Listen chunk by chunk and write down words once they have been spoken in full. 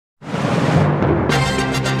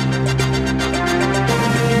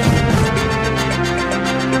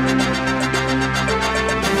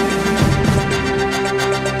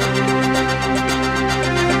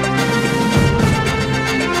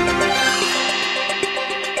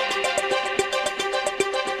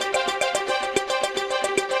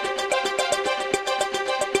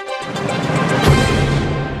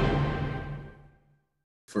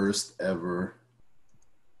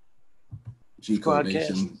GCode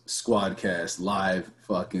Nation Squadkast, live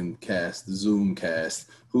fucking cast, Zoom cast.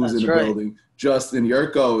 Who's That's in the right. building? Justin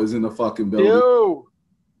Yurko is in the fucking building. Yo!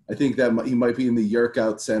 I think that he might be in the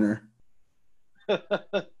Yurkout Center.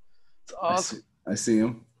 It's awesome. I see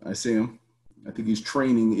him. I think he's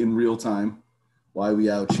training in real time. Why we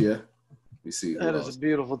out here? We see. That is a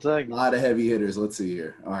beautiful thing. A lot of heavy hitters. Let's see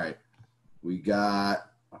here. All right. All right,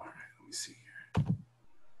 let me see here.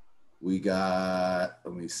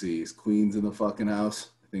 Let me see. Is Queens in the fucking house?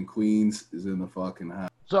 I think Queens is in the fucking house.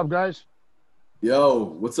 What's up, guys?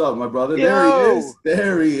 Yo, what's up, my brother? Yo.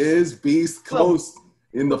 There he is. Beast Coast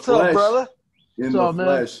in the flesh. What's up, brother? In the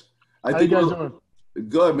flesh. How you guys doing?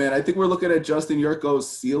 Good, man. I think we're looking at Justin Yurko's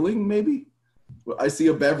ceiling, maybe. I see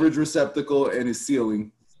a beverage receptacle and his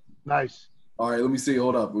ceiling. Nice. All right, let me see.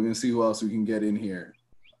 Hold up. We're going to see who else we can get in here.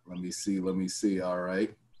 Let me see. All right.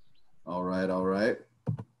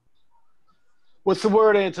 What's the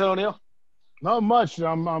word, Antonio? Not much.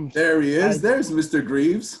 I'm There he is. There's Mr.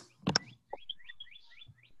 Greaves.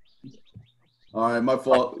 All right, my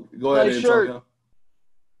fault. Go ahead, Nice Antonio. shirt.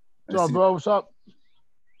 What's up, bro? What's up?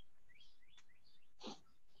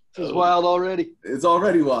 This is wild already. It's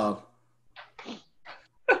already wild.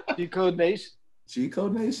 GCode Nation.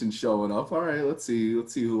 GCode Nation showing up. All right, let's see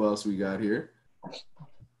who else we got here.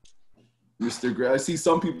 Mr. Gray. I see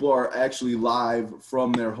some people are actually live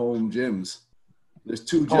from their home gyms. There's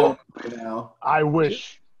two gentlemen right now. I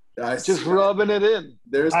wish. Just rubbing it in.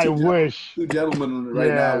 There's two gentlemen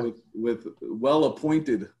right now with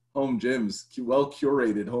well-appointed home gyms,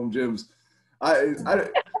 well-curated home gyms.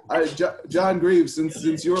 John Greaves,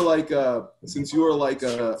 since you're like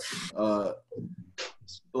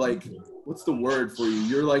what's the word for you?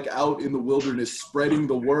 You're like out in the wilderness spreading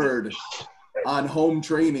the word on home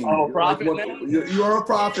training. Oh, prophet, you are a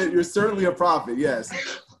prophet. You're certainly a prophet, yes.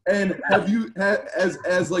 And have you,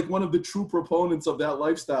 as like one of the true proponents of that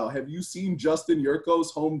lifestyle, have you seen Justin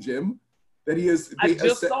Yurko's home gym? That he has. I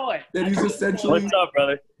just saw it. That he's essentially. What's up,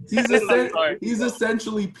 brother? He's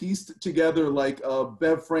essentially pieced together like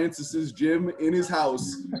Bev Francis's gym in his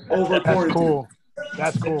house over quarantine.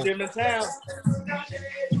 That's cool. Gym in town.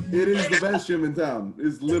 It is the best gym in town.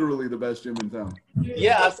 It's literally the best gym in town.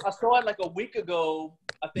 Yeah, I saw it like a week ago.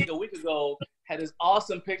 I think a week ago, had this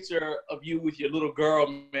awesome picture of you with your little girl,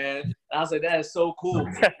 man. And I was like, that is so cool.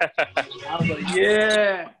 I was like,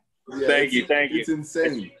 yeah. Thank you. It's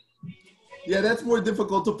insane. Yeah, that's more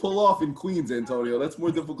difficult to pull off in Queens, Antonio. That's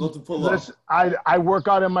more difficult to pull off. I work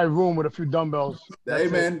out in my room with a few dumbbells.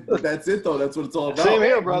 That's it, though. That's what it's all about. Same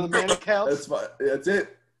here, brother, man. It counts. That's fine. That's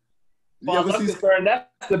it. Well, I'm concerned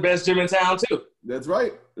that's the best gym in town, too. That's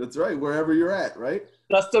right. Wherever you're at, right?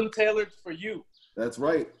 Custom tailored for you. That's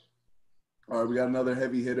right. All right, we got another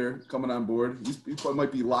heavy hitter coming on board. He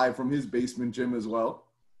might be live from his basement gym as well.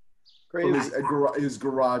 Crazy. From his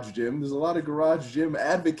garage gym. There's a lot of garage gym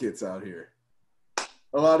advocates out here.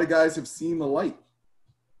 A lot of guys have seen the light.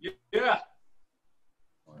 Yeah.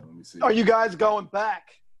 All right, let me see. Are you guys going back?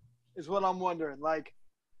 Is what I'm wondering. Like,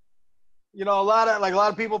 you know, a lot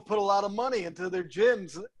of people put a lot of money into their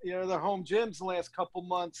gyms, you know, their home gyms the last couple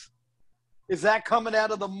months. Is that coming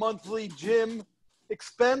out of the monthly gym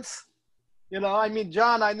expense? You know, I mean,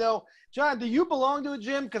 John, do you belong to a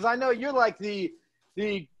gym? Because I know you're like the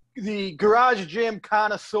garage gym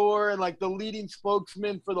connoisseur and like the leading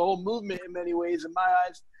spokesman for the whole movement in many ways, in my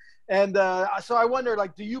eyes. And so I wonder,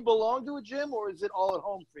 like, do you belong to a gym or is it all at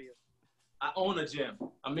home for you? I own a gym.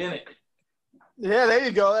 I'm in it. Yeah, there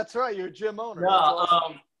you go. That's right. You're a gym owner. No,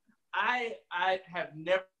 awesome. I have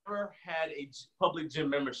never had a public gym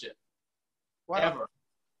membership. Wow. Ever.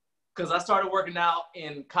 Because I started working out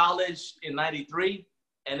in college in '93,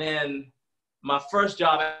 and then my first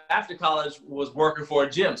job after college was working for a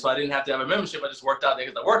gym, so I didn't have to have a membership. I just worked out there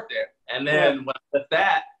because I worked there. And then when I left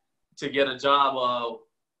that to get a job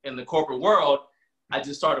in the corporate world, I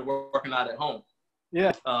just started working out at home.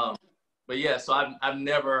 Yeah. But yeah, so I've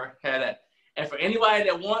never had that. And for anybody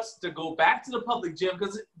that wants to go back to the public gym,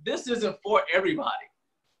 because this isn't for everybody.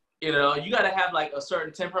 You know, you got to have like a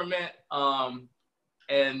certain temperament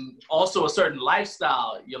and also a certain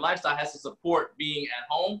lifestyle. Your lifestyle has to support being at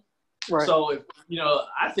home. Right. So,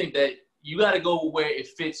 I think that you got to go where it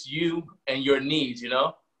fits you and your needs, you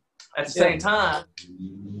know? At the same time,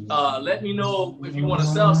 let me know if you want to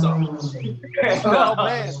sell something. Oh,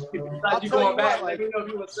 man. Let me know if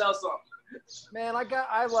you want to sell something. Man,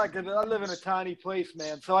 I live in a tiny place,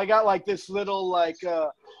 man. So I got like this little like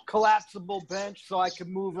collapsible bench so I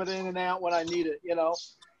can move it in and out when I need it, you know.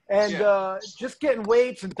 And just getting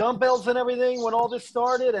weights and dumbbells and everything when all this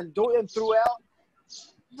started and throughout,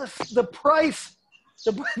 the price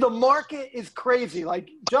The market is crazy. Like,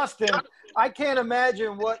 Justin, I can't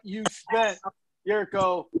imagine what you spent,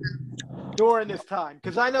 Yurko, during this time.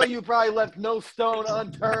 Because I know you probably left no stone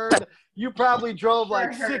unturned. You probably drove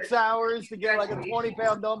like 6 hours to get like a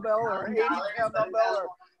 20-pound dumbbell or an 80-pound dumbbell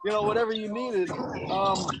or, whatever you needed.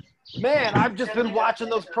 Man, I've just been watching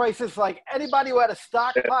those prices. Like, anybody who had a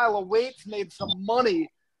stockpile of weights made some money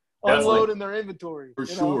unloading their inventory. For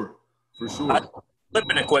sure.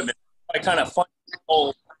 Flipping equipment. I kind of fund the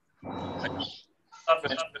whole stuff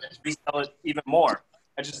and resell it even more.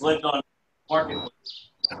 I just lived on market.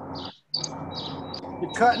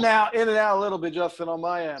 You're cutting out in and out a little bit, Justin, on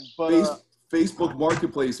my end. But Facebook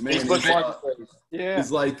Marketplace, man. Yeah.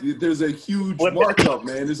 It's like there's a huge markup,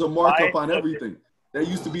 man. There's a markup on everything. That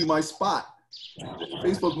used to be my spot.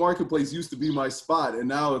 Facebook Marketplace used to be my spot, and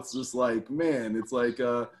now it's just like, man, it's like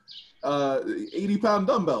 80-pound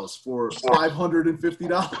dumbbells for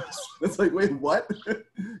 $550. It's like, wait, what?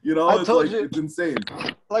 It's insane.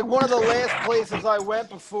 Like, one of the last places I went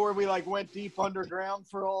before we like went deep underground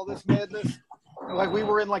for all this madness, like, we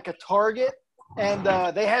were in like a Target, and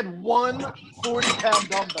they had one 40-pound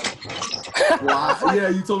dumbbell. Wow. Yeah,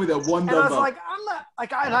 you told me that one dumbbell. And I was like, I'm not,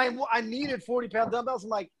 like, I needed 40-pound dumbbells. I'm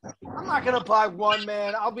like, I'm not going to buy one,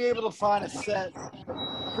 man. I'll be able to find a set.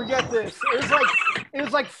 Forget this. It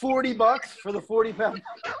was like $40 for the 40-pound.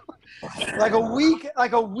 Like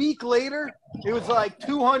a week later, it was like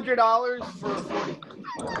 $200 for a 40.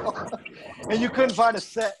 And you couldn't find a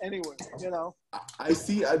set anywhere, I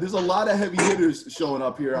see there's a lot of heavy hitters showing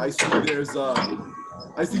up here. I see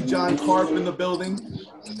John Karp in the building.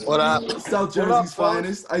 What up? South Jersey's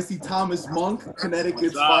finest. I see Thomas Monk,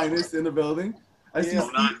 Connecticut's finest, in the building. I see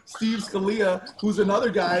Steve Scalia, who's another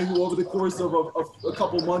guy who over the course of a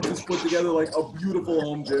couple months has put together like a beautiful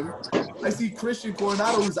home gym. I see Christian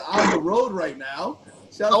Coronado, who's on the road right now.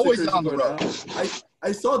 Shout out to Christian Coronado.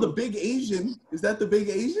 I saw the big Asian. Is that the big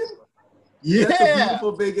Asian? Yeah. That's a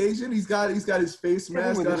beautiful big Asian. He's got his face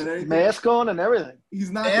mask on and everything. Mask on and everything. He's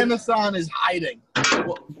not. Amazon is hiding.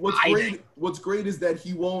 What's great is that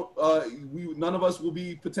he won't. None of us will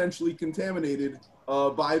be potentially contaminated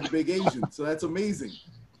by the big Asian. So that's amazing.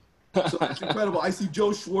 So that's incredible. I see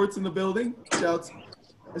Joe Schwartz in the building. Shouts.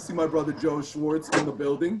 I see my brother Joe Schwartz in the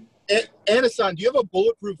building. Anasan, do you have a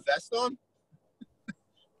bulletproof vest on?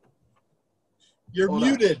 You're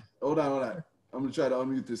muted. Hold on. I'm going to try to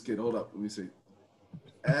unmute this kid. Hold up. Let me see.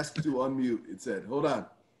 Ask to unmute, it said. Hold on.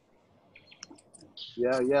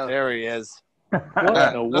 Yeah. There he is. What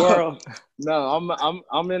in the world? No,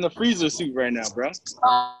 I'm in a freezer suit right now, bro.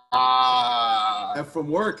 I'm from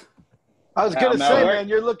work. I was going to say, man,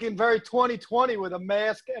 you're looking very 2020 with a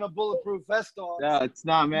mask and a bulletproof vest on. No, it's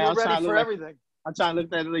not, man. You're ready for everything. I'm trying to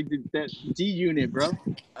look at like that G unit, bro.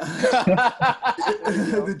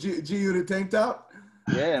 The G unit tank top?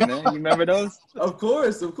 Yeah, man. You remember those? Of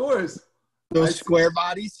course. Those square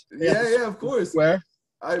bodies? Yeah, of course. Square?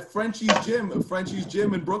 Frenchie's Gym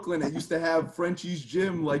in Brooklyn. It used to have Frenchie's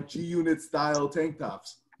Gym, like G-Unit style tank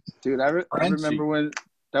tops. Dude, I remember when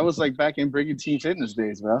that was like back in Brigantine Fitness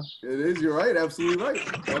days, bro. It is. You're right. Absolutely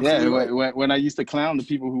right. When I used to clown the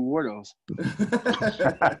people who wore those.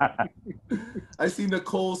 I see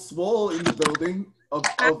Nicole Swole in the building of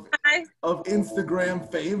Instagram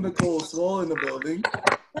fame. Nicole Swole in the building.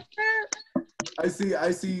 I see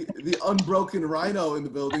the unbroken Rhino in the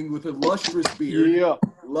building with a lustrous beard. Yeah.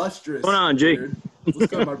 Lustrous. What's on, G? What's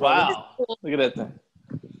good, my brother? Wow. Look at that thing.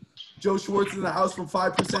 Joe Schwartz in the house from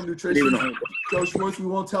 5% Nutrition. Joe Schwartz, we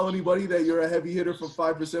won't tell anybody that you're a heavy hitter from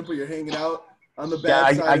 5%, but you're hanging out on the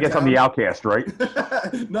bad side. I guess I'm the outcast, right?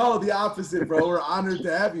 No, the opposite, bro. We're honored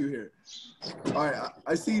to have you here. All right,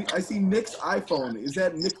 I see Nick's iPhone. Is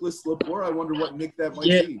that Nicholas Lepore? I wonder what Nick that might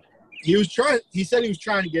be. He said he was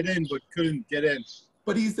trying to get in, but couldn't get in.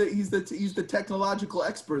 But he's the technological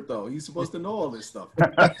expert, though. He's supposed to know all this stuff.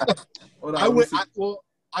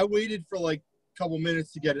 I waited for like a couple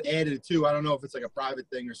minutes to get it added too. I don't know if it's like a private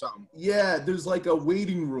thing or something. Yeah, there's like a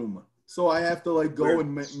waiting room, so I have to like go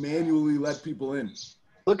and manually let people in.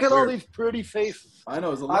 Look at all these pretty faces. I know.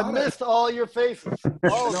 There's a lot. I missed all your faces.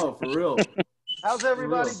 No, for real. How's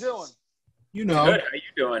everybody doing? You know. Good. How you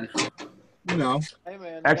doing? You know. Hey,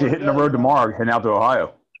 man. Actually, hitting the road tomorrow, heading out to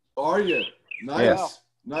Ohio. Are you? Nice. Yeah.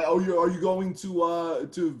 Nice. Oh, are you going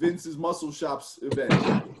to Vince's Muscle Shops event?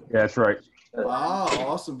 Yeah, that's right. Wow,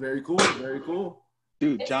 awesome. Very cool. Very cool.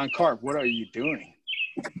 Dude, John Karp, what are you doing?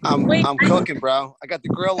 I'm cooking, bro. I got the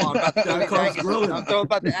grill on. I'm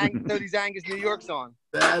about to throw these Angus New Yorks on.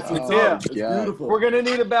 That's what's Yeah. up. It's beautiful. We're going to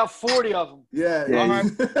need about 40 of them. Yeah.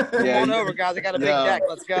 Come on over, guys. I got a big deck.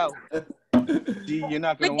 Let's go. Gee, you're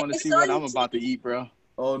not going to want to see what I'm about to eat, bro.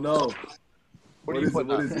 Oh, no. What are you putting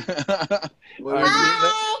What up? is it? All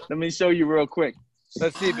right, let me show you real quick.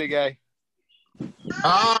 Let's see, Big A.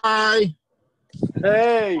 Hi.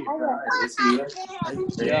 Hey.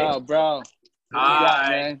 Yo, bro. Hi.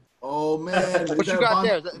 Man. Oh man, What you got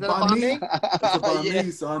there? Is that a banh mi? That's a banh Yeah.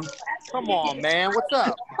 mi, son. Come on, man. What's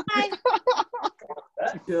up?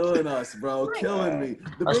 Killing us, bro. Killing me.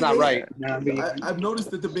 The That's Big not Asian- right. I've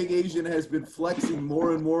noticed that the Big Asian has been flexing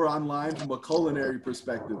more and more online from a culinary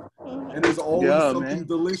perspective, and there's always something man.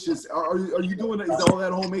 delicious. Are you doing? Is all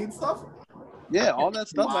that homemade stuff? Yeah, all that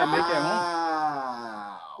stuff I make at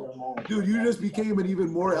home. Wow. Dude, you just became an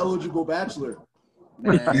even more eligible bachelor.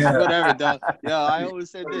 Man, whatever, dog. Yo, I always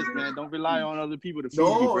said this, man. Don't rely on other people to feed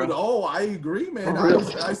you, bro. No, I agree, man.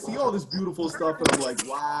 I see all this beautiful stuff, and I'm like,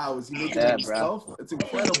 wow, is he making that stuff? It's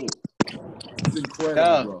incredible. It's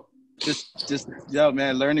incredible, bro. Just, yo,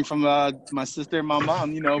 man, learning from my sister and my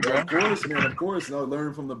mom, you know, bro. Of course, man. Of course. No,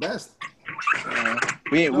 learn from the best.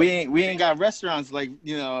 We ain't got restaurants like,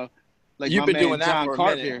 you know, like You've my been man doing that John for a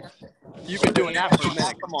Carp minute. here. You've been doing that for a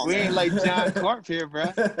minute. Come on, We man. ain't like John Carp here, bro.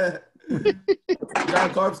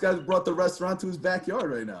 John Carp's guys brought the restaurant to his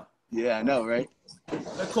backyard right now. Yeah, I know, right?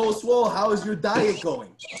 Nicole Swole, how is your diet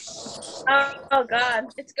going? Oh God,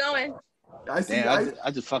 it's going. I see. Damn,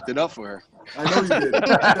 I just fucked it up for her. I know you did. You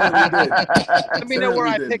certainly did. Let me know where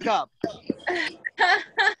I pick up.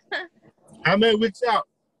 How many weeks out?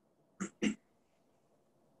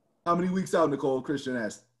 How many weeks out, Nicole? Christian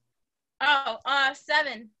asked.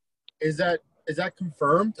 7. Is that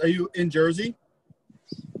confirmed? Are you in Jersey?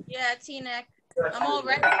 Yeah, T-neck. I'm all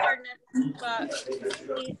ready for it, but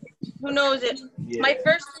who knows it? Yeah. My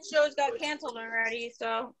first shows got canceled already,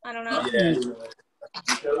 so I don't know. Yeah.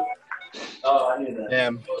 Oh, I knew that.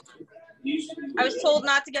 Damn. I was told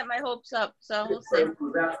not to get my hopes up, so we'll see.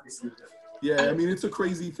 Yeah, I mean, it's a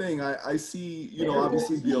crazy thing. I see, you know,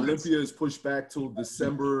 obviously the Olympia is pushed back till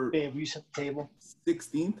December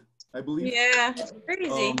 16th, I believe. Yeah, it's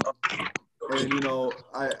crazy. And, you know,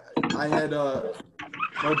 I had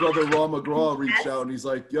my brother Raw McGraw reached out and he's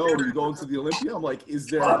like, yo, are you going to the Olympia? I'm like, is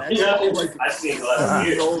there an expo? Like, I see it.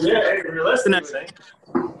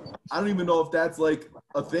 I don't even know if that's like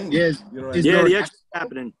a thing. Yeah, you know, is I mean? there the an expo's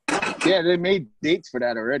happening. Yeah, they made dates for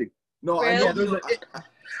that already. No, I Really? know.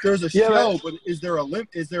 There's a show, but is there an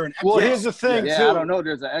Well, here's the thing, Yeah, too. I don't know.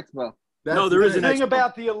 There's an expo. No, there is The an thing expo.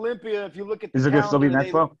 about the Olympia, if you look at the Is there going to still be an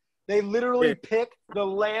calendar, expo? they literally Yeah. pick the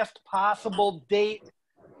last possible date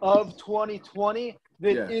of 2020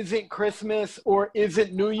 that Yeah. isn't Christmas or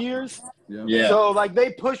isn't New Year's. Yeah. So, like,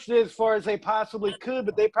 they pushed it as far as they possibly could,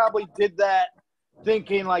 but they probably did that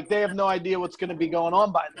thinking, like, they have no idea what's going to be going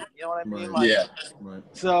on by then. You know what I mean? Right. Like, Right.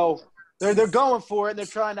 So they're going for it, and they're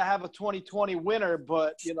trying to have a 2020 winner,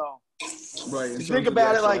 but, you know. Right. You think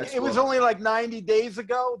about it, like, it was only like 90 days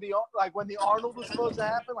ago, like when the Arnold was supposed to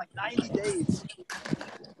happen, like 90 days.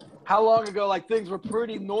 How long ago? Like, things were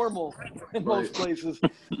pretty normal in most places.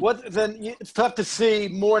 It's tough to see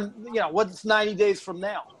more, you know, what's 90 days from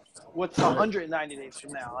now? What's 190 days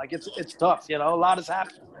from now? Like, it's tough, you know, a lot has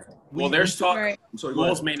happened. Well, there's talk. Right.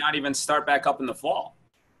 Schools may not even start back up in the fall.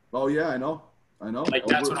 Oh, yeah, I know. Like,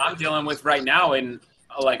 that's what I'm dealing with right now. And,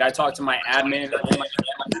 like, I talked to my admin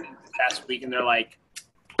last week, and they're like,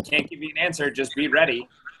 can't give you an answer. Just be ready.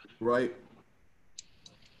 Right.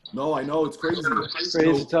 No, I know. It's crazy.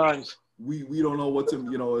 Crazy times. We don't know what to,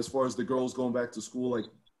 you know, as far as the girls going back to school, like,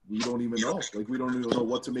 we don't even know. Like, we don't even know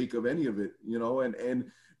what to make of any of it, you know?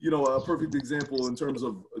 And you know, a perfect example in terms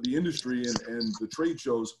of the industry and the trade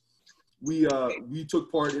shows, we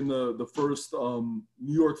took part in the first New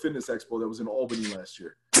York Fitness Expo that was in Albany last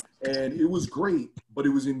year. And it was great, but it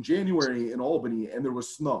was in January in Albany and there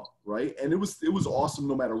was snow, right? And it was awesome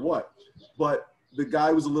no matter what. But the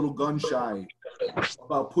guy was a little gun shy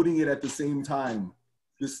about putting it at the same time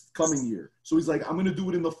this coming year. So he's like, I'm going to do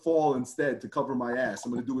it in the fall instead to cover my ass.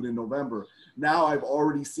 I'm going to do it in November. Now I've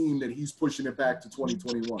already seen that he's pushing it back to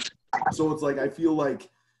 2021. So it's like, I feel like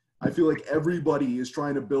everybody is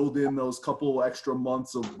trying to build in those couple extra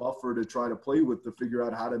months of buffer to try to play with, to figure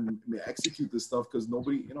out how to execute this stuff. Cause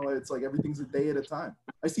nobody, you know, it's like everything's a day at a time.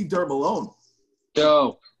 I see Dirt Malone.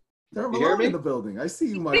 Yo. Dirt You hear Malone me? in the building. I see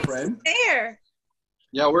you, my friend. There.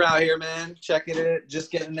 Yo, we're out here, man. Checking it.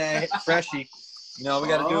 Just getting that freshie. You know, we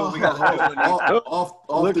got to do what we got to do. Off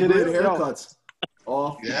Look the at grid it, yo. haircuts.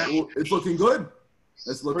 Off. Yeah. Ooh, it's looking good.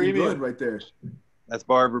 It's looking Premium. good right there. That's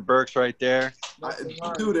Barbara Burks right there.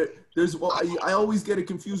 Dude, I always get it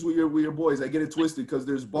confused with your boys. I get it twisted because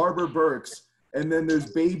there's Barber Burks and then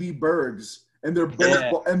there's Baby Bergs, and they're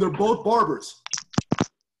both barbers.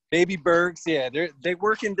 Baby Bergs, yeah. They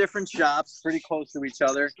work in different shops, pretty close to each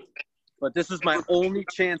other. but this is my only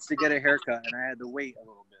chance to get a haircut, and I had to wait a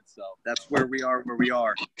little bit. So that's where we are.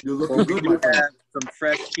 You're looking good, my friend. Some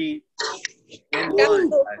fresh heat. Got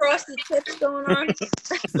little frosted tips going on.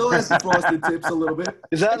 Still has some frosted tips a little bit.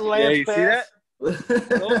 Is that Lance you see Bass?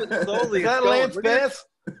 that? Slowly, Is that Lance Bass?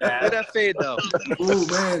 Look at that fade, though. Oh,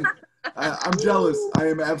 man. I'm jealous. I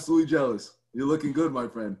am absolutely jealous. You're looking good, my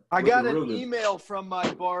friend. I got an email from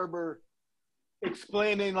my barber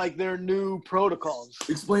explaining like their new protocols.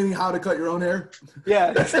 Explaining how to cut your own hair?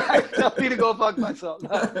 Yeah. Tell me to go fuck myself.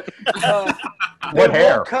 What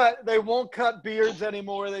hair? They won't cut beards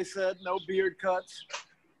anymore, they said. No beard cuts.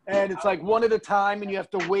 And it's like one at a time, and you have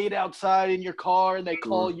to wait outside in your car, and they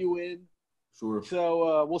call you in. Sure.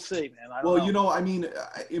 So we'll see, man. I don't know. You know, I mean,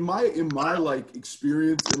 in my like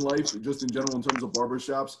experience in life, just in general in terms of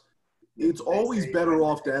barbershops, it's always better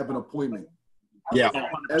off to have an appointment. Yeah.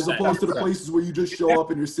 As opposed to the places where you just show up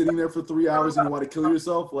and you're sitting there for 3 hours and you want to kill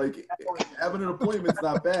yourself. Like, having an appointment's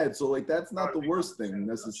not bad. So, like, that's not the worst thing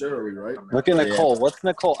necessarily, right? Look at Nicole. What's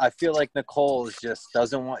Nicole? I feel like Nicole is just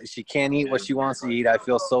doesn't want. She can't eat what she wants to eat. I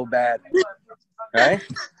feel so bad. Right?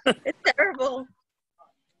 It's terrible.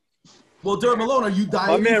 Well, Dirt Malone, are you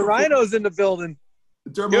dieting? My man Rhino's in the building.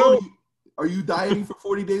 Dirt Malone, are you dieting for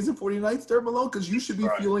 40 days and 40 nights, Dirt Malone? Because you should be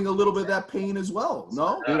feeling a little bit of that pain as well,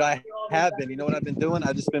 no? Dude, I have been. You know what I've been doing?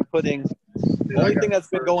 I've just been putting – the only thing that's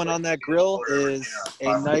been going on that grill is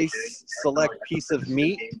a nice select piece of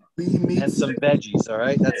meat and some veggies, all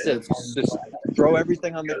right? That's it. Just throw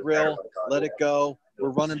everything on the grill, let it go.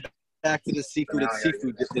 We're running back to the seafood. It's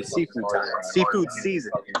seafood time. Seafood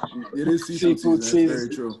season. It is seafood season. That's very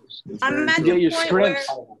true.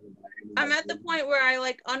 I'm at the point where I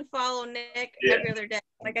like unfollow Nick every other day.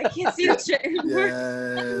 Like I can't see the shit anymore.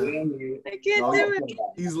 Yeah. I can't do it.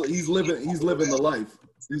 He's living the life.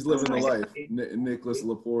 He's living the life. Nicholas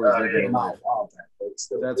Lepore is living the life.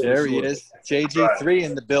 That's there he is. JG3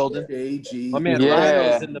 in the building. JG. My man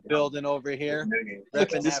Rhino's in the building over here.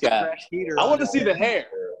 Repping This that guy. fresh heater. I want to see the hair.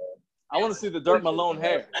 I want to see the Dirt Malone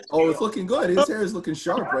hair. Oh, it's looking good. His hair is looking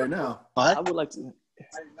sharp right now. What? I would like to.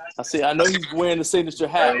 I know he's wearing the signature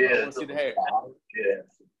hat. I want to see the hair.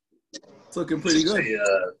 It's looking pretty good.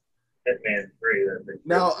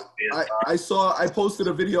 Now, I posted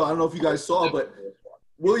a video. I don't know if you guys saw, but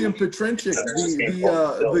William Petrenchik,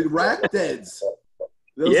 the rack deads.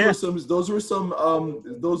 Those were some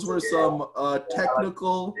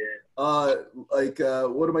technical,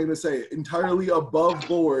 what am I going to say? Entirely above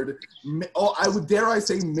board. Dare I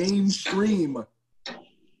say mainstream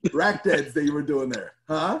rack deads that you were doing there,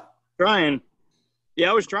 huh? Trying. Yeah,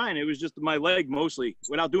 I was trying. It was just my leg mostly.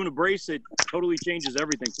 Without doing a brace, it totally changes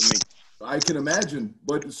everything for me. I can imagine.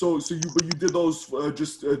 But you did those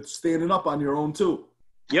just standing up on your own too.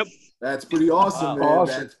 Yep. That's pretty awesome, man.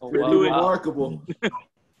 Awesome. That's pretty remarkable.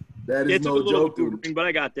 That is no joke, dude. But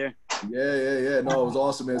I got there. Yeah. No, it was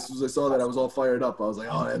awesome, man. As soon as I saw that, I was all fired up. I was like,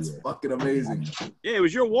 oh, that's fucking amazing. Yeah, it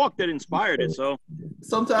was your walk that inspired it. So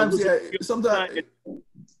sometimes,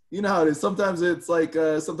 you know how it is. Sometimes it's like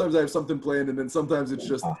sometimes I have something planned, and then sometimes it's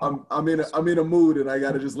just I'm in a mood, and I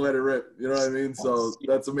gotta just let it rip. You know what I mean? So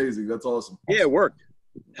that's amazing. That's awesome. Yeah, it worked.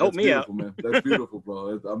 Help me out, man. That's beautiful,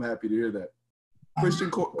 bro. I'm happy to hear that.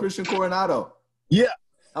 Christian Coronado. Yeah.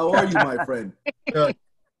 How are you, my friend?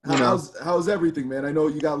 How's everything, man? I know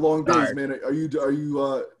you got long days, man. Are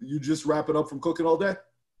you just wrapping up from cooking all day?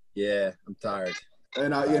 Yeah, I'm tired.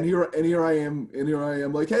 And here I am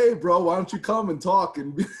like, hey, bro, why don't you come and talk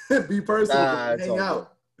and be personal, hang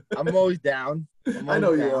out? I'm always down. I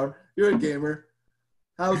know you are. You're a gamer.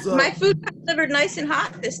 How's my food got delivered nice and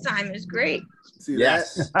hot this time? It was great. See that?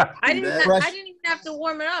 I didn't even have to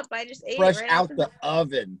warm it up. I just ate it right out the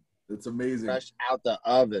oven. That's amazing. Fresh out the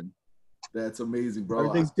oven. That's amazing, bro.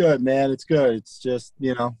 Everything's good, man. It's good. It's just,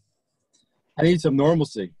 I need some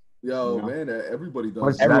normalcy. Man, everybody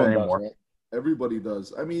does. Everyone does, right? Everybody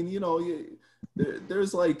does. I mean,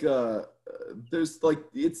 there's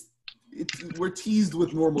we're teased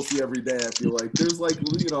with normalcy every day. I feel like there's life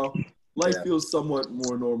feels somewhat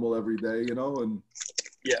more normal every day, and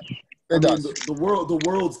yeah, the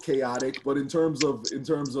world's chaotic, but in terms of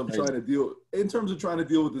trying to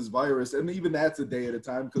deal with this virus, and even that's a day at a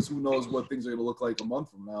time, because who knows what things are going to look like a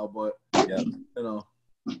month from now. But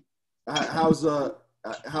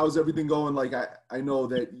how's everything going? Like I know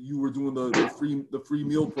that you were doing the free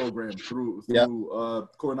meal program through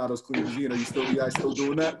Coronado's Clean Cuisine. Are you guys still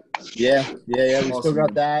doing that? Yeah. We Awesome, still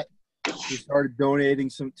got that. We started donating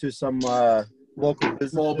to some local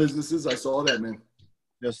small businesses. I saw that, man.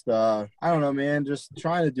 Just I don't know, man. Just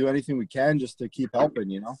trying to do anything we can just to keep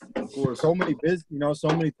helping. Of course. So many so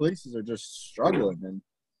many places are just struggling, and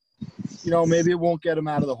maybe it won't get him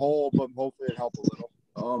out of the hole, but hopefully it help a little.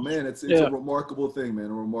 Oh man, it's a remarkable thing, man.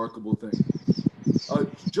 A remarkable thing.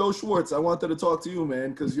 Joe Schwartz, I wanted to talk to you,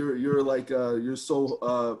 man, because you're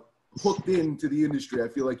so hooked into the industry. I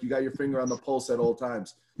feel like you got your finger on the pulse at all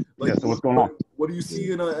times. Like, so what's going on? What do you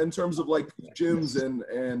see in terms of like gyms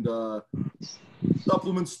and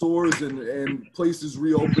supplement stores and places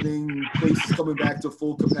reopening, places coming back to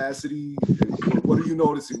full capacity? What are you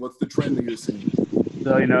noticing? What's the trend that you're seeing?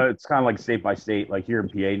 So, it's kind of like state by state, like here in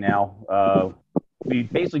PA now. We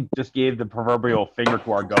basically just gave the proverbial finger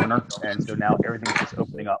to our governor, and so now everything's just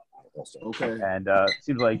opening up. Okay. And it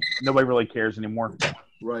seems like nobody really cares anymore.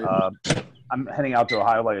 Right. I'm heading out to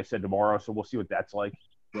Ohio, like I said, tomorrow, so we'll see what that's like.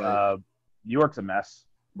 Right. New York's a mess.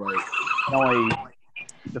 Right. Not only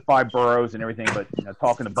the 5 boroughs and everything, but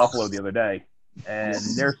talking to Buffalo the other day, and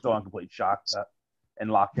they're still in complete shock and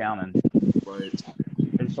lockdown, and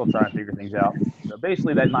they're still trying to figure things out. So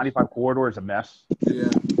basically, that 95 corridor is a mess. Yeah.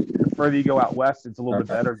 The further you go out west, it's a little bit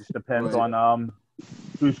better. It just depends on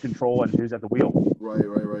who's control and who's at the wheel. Right.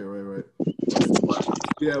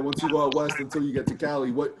 Yeah, once you go out west until you get to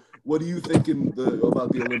Cali, what are you thinking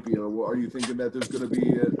about the Olympia? Are you thinking that there's going to be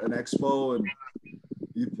an expo? And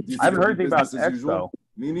I haven't heard anything about expo.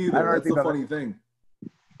 Me neither. That's the funny thing.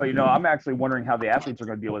 But I'm actually wondering how the athletes are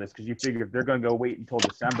going to deal with this, because you figure if they're going to go wait until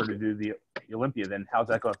December to do the Olympia, then how's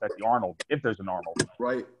that going to affect the Arnold, if there's an Arnold?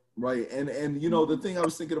 Right. And the thing I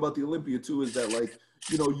was thinking about the Olympia too is that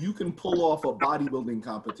you can pull off a bodybuilding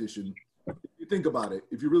competition. If you think about it,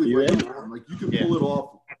 if you really break it down, you can pull it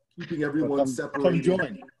off, keeping everyone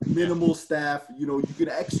separated, minimal staff. You can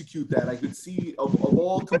execute that. I could see of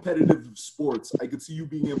all competitive sports, I could see you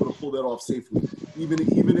being able to pull that off safely, even if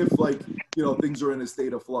things are in a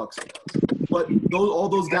state of flux. But all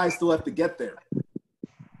those guys still have to get there.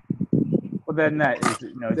 Well, then that is,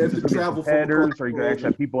 they have to travel from headers, or you can actually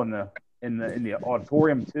have people in the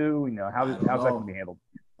auditorium too. How's that going to be handled?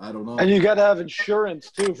 I don't know. And you got to have insurance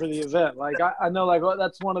too for the event. I know,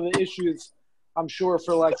 that's one of the issues, I'm sure,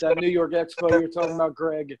 for that New York Expo you were talking about,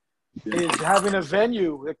 Greg, is having a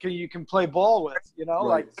venue that you can play ball with.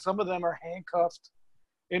 Right. Some of them are handcuffed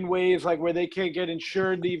in ways where they can't get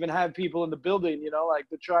insured to even have people in the building.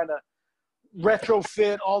 They're trying to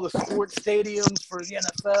retrofit all the sports stadiums for the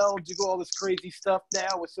NFL, do all this crazy stuff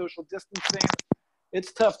now with social distancing.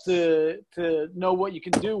 It's tough to know what you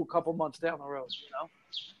can do a couple months down the road.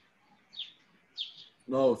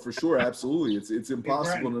 No, for sure, absolutely. It's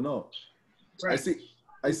impossible to know. Right. I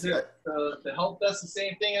see. The help desk the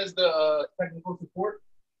same thing as the technical support?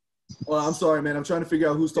 Well, I'm sorry, man. I'm trying to figure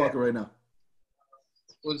out who's talking right now.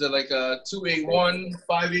 Was it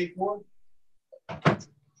 281-584?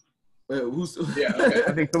 Who's? Yeah, okay.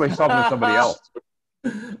 I think somebody's talking to somebody else.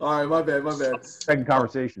 All right, my bad. Second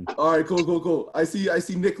conversation. All right, cool. I see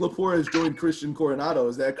Nick Lepore has joined Christian Coronado.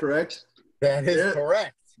 Is that correct? That is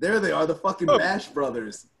correct. There they are, the fucking Bash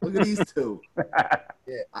brothers. Look at these two.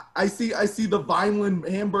 Yeah. I see the Vineland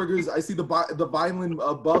hamburgers. I see the Vineland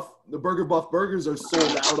the Burger Buff burgers are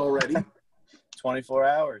sold out already. 24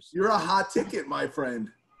 hours. You're a hot ticket, my friend.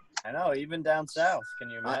 I know, even down south. Can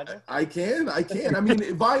you imagine? I can. I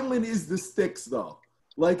mean, Vineland is the sticks, though.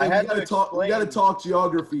 We gotta talk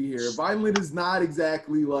geography here. Vineland is not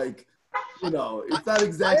exactly it's not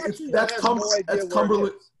exactly.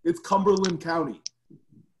 Cumberland. It's Cumberland County,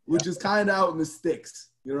 which is kind of out in the sticks.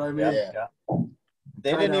 You know what I mean? Yeah.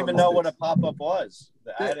 They didn't even know what a pop-up was.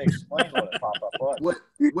 I had to explain what a pop-up was.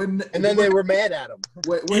 And then they were mad at him.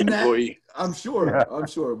 I'm sure.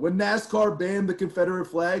 When NASCAR banned the Confederate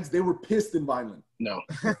flags, they were pissed in Vineland. No.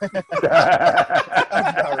 That's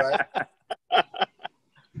all right.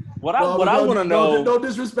 What I want to know. No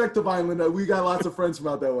disrespect to Vineland. We got lots of friends from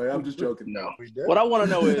out that way. I'm just joking. No. What I want to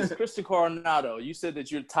know is, Christian Coronado, you said that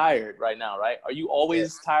you're tired right now, right? Are you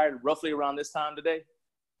always tired roughly around this time today?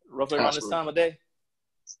 Roughly around this time of day?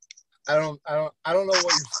 I don't know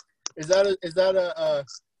what is that a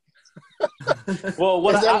Well,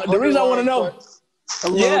 the reason I want to know.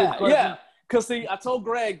 Yeah. Because see, I told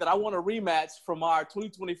Greg that I want a rematch from our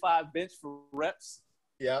 2025 bench for reps.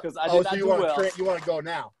 Yeah. Because I did not do well. You want to go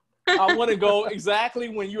now? I want to go exactly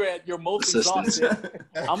when you're at your most exhausted.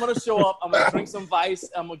 I'm going to show up. I'm going to drink some Vice.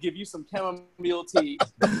 I'm going to give you some chamomile tea.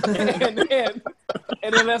 And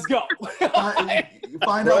then let's go.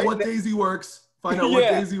 Find out what days he works.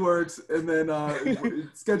 And then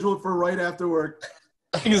schedule it for right after work.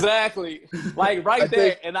 Exactly.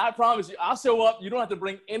 There. And I promise you, I'll show up. You don't have to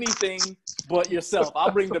bring anything but yourself.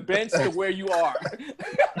 I'll bring the bench to where you are.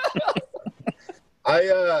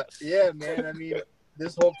 Yeah, man. I mean,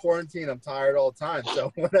 this whole quarantine, I'm tired all the time.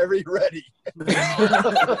 So whenever you're ready.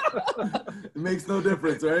 It makes no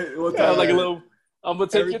difference, right? Like a little. I'm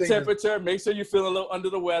gonna take your temperature, make sure you feel a little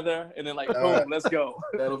under the weather, and then like boom, let's go.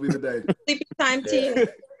 That'll be the day. Sleeping time tea.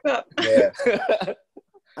 Yeah.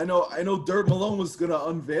 I know Dirt Malone was gonna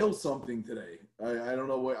unveil something today. I don't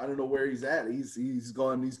know where he's at. He's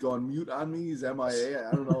gone mute on me. He's MIA.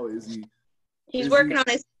 I don't know. Is he? He's working on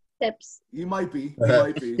his tips. He might be.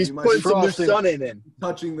 He's putting some new sun in.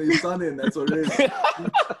 Touching the sun in. That's what it is.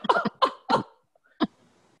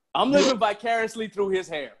 I'm living vicariously through his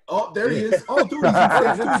hair. Oh, there he is. Oh, dude,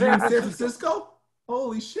 he's in San Francisco?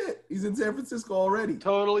 Holy shit. He's in San Francisco already.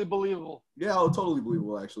 Totally believable. Yeah, totally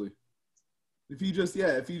believable, actually. If he just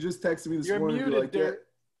texted me this morning, muted, be like, Derek.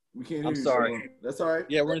 We can't hear I'm you. sorry. So that's all right.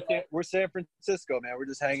 Yeah, we're San Francisco, man. We're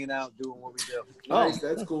just hanging out, doing what we do. Nice.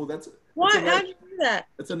 That's cool. What? How'd you do that?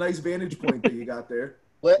 That's a nice vantage point that you got there.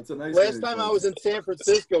 Last time I was in San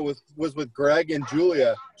Francisco was with Greg and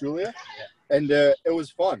Julia. Julia? And it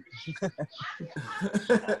was fun.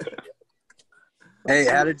 Hey,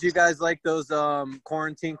 how did you guys like those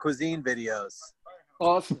quarantine cuisine videos?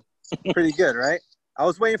 Awesome. Pretty good, right? I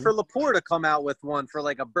was waiting for Lepore to come out with one for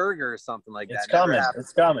like a burger or something like that.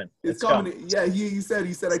 It's coming. It's coming. Yeah, he said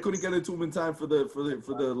I couldn't get it to him in time for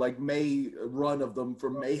the like May run of them for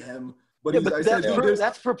Mayhem. But,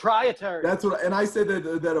 that's proprietary. That's what, and I said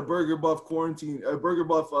that a Burger Buff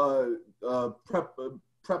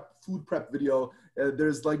food prep video.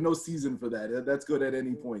 There's like no season for that. That's good at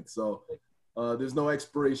any point. So there's no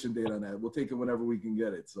expiration date on that. We'll take it whenever we can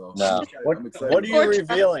get it. So no. What are you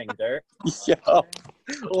revealing, Dirk? Yo,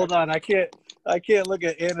 hold on. I can't look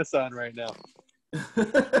at Anason right now.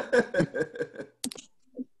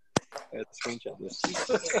 Screenshot this.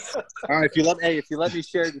 All right, if you let me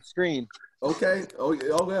share the screen. Okay. Okay.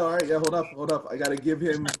 All right. Yeah. Hold up. I gotta give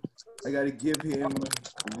him the.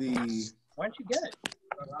 Why'd you get it?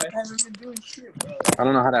 I haven't been doing shit, bro. I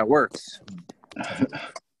don't know how that works.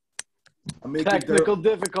 Technical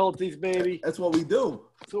difficulties, baby. That's what we do.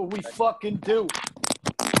 That's what we fucking do.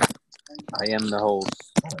 I am the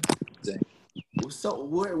host. So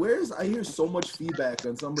where's I hear so much feedback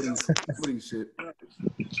on somebody's shit.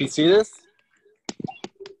 You see this?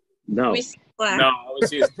 No. No, I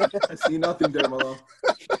see it. I see nothing there, Malone.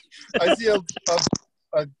 I see a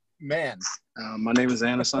man. My name is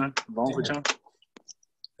Anason.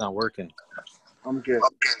 Not working. I'm good.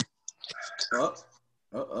 Up.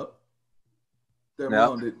 There,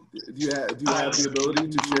 Malone, do you have the ability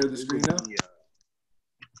to share the screen now?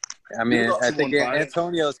 I mean, I think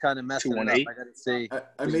Antonio's kind of messing it up. I gotta see.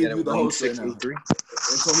 I made you the host right now. Antonio,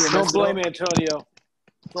 don't blame Antonio.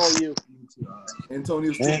 It's all you.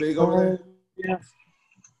 Antonio's too big over there?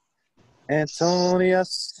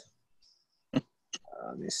 Antonius. Let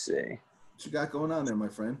me see. What you got going on there, my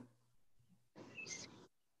friend?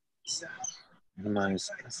 Nice.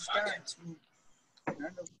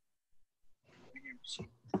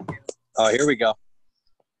 Oh, here we go.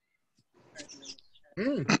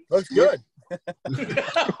 Looks good.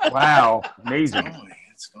 Wow, amazing.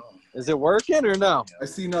 Is it working or no? I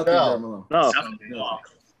see nothing. No.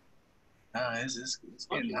 It's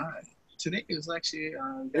getting hot. Today is actually.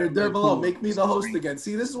 There below. Make me the host again.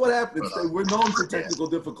 See, this is what happens. We're known for technical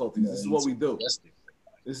difficulties. This is what we do.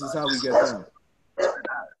 This is how we get down.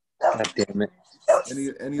 God damn it.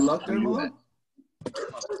 Any luck there, Malone?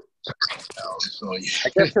 I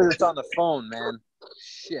guess it's on the phone, man.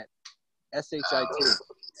 Shit. SHIT.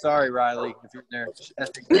 Sorry, Riley, if you're there.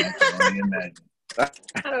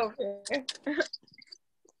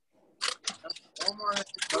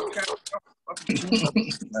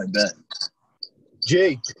 I bet.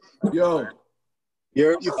 G. Yo.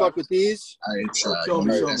 You fuck with these? It's Show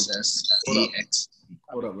me. USS.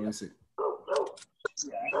 Hold up, let me see.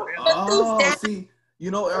 Oh, see. You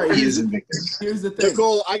know, all right, here's the thing.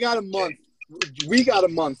 Nicole, I got a month. We got a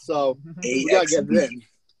month, so we got to get it in.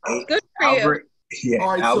 Good for you. Yeah, all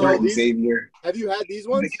right, Albert so Xavier. Have you had these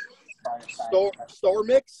ones? Store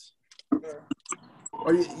mix?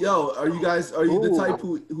 Are you the type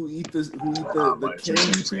who eat the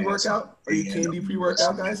candy pre-workout? Are you candy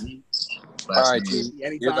pre-workout guys? All right, G.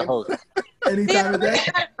 You're the host. Anytime of day?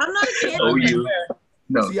 I'm not a candy. OU.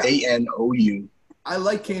 No, ANOU. I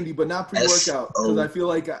like candy, but not pre-workout because I feel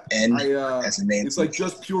like it's like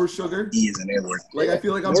just pure sugar. E is an air word. Like I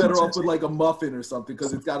feel like I'm better off with like a muffin or something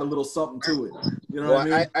because it's got a little something to it. You know what I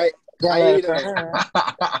mean? I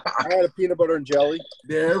had a peanut butter and jelly.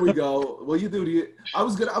 There we go. Well, you do. I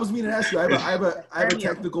was meaning to ask you. I have a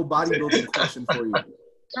technical bodybuilding question for you.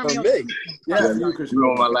 For me. Yeah, for you, Christian. You know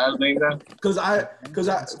what my last name is? Because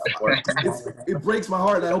it breaks my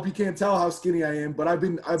heart. I hope you can't tell how skinny I am, but I've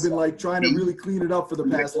been like trying to really clean it up for the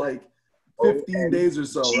past like 15 days or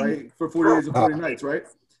so, right? For 40 days and 40 nights, right?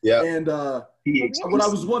 Yeah. And what I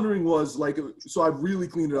was wondering was like, so I've really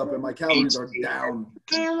cleaned it up and my calories are down,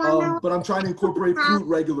 but I'm trying to incorporate fruit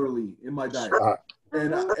regularly in my diet.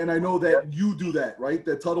 And I know that you do that, right?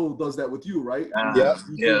 That Tuttle does that with you, right? Yeah.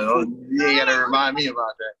 You gotta remind me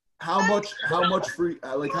about that. How much free,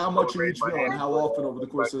 like how much in each meal and how often over the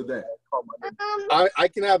course of the day? I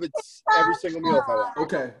can have it every single meal if I want.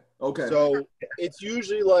 Okay. So it's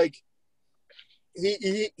usually like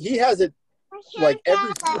he has it like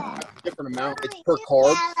every different amount. It's per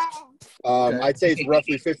carb. I'd say it's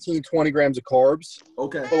roughly 15-20 grams of carbs.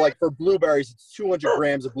 Okay. But like for blueberries, it's 200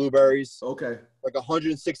 grams of blueberries. Okay. Like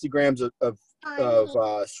 160 grams of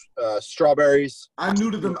strawberries. I'm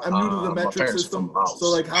new to the metric system. So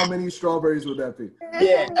like, how many strawberries would that be?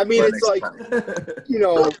 Yeah, I mean it's like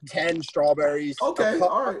 10 strawberries. Okay,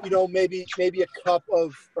 all right. Maybe a cup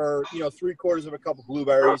of, or 3/4 of a cup of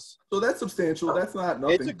blueberries. So that's substantial. That's not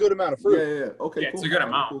nothing. It's a good amount of fruit. Yeah. Okay, yeah, cool. It's a good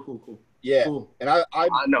amount. Cool. Yeah, cool. And I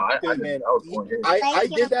know. I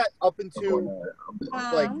did that up until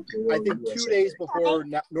like I think 2 days before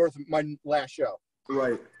my last show.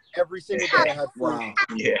 Right. Every single day I had fruit. Wow.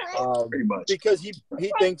 Yeah, pretty much. Because he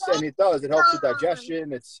thinks, and it does, it helps with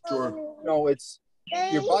digestion. It's it's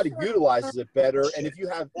your body utilizes it better. And if you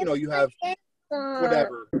have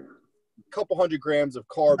whatever, a couple 100 grams of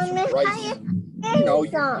carbs from rice,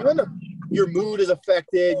 you end up, your mood is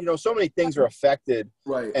affected. So many things are affected.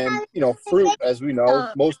 Right. And fruit, as we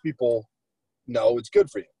know, most people know it's good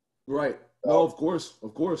for you. Right. No, of course.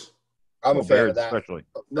 I'm a fan of that. Especially.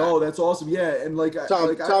 No, that's awesome. Yeah, and like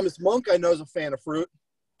Thomas Monk, I know is a fan of fruit.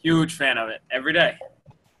 Huge fan of it every day.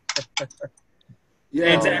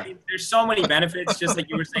 Yeah. I mean, there's so many benefits, just like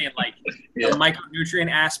you were saying, like the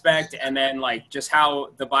micronutrient aspect, and then like just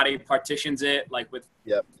how the body partitions it, like with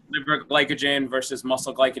liver glycogen versus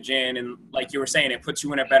muscle glycogen, and like you were saying, it puts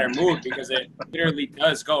you in a better mood because it literally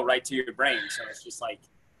does go right to your brain. So it's just like,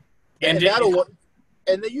 and then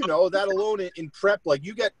that alone in prep, like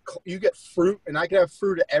you get fruit, and I can have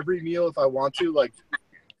fruit at every meal if I want to. Like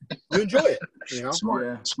you enjoy it,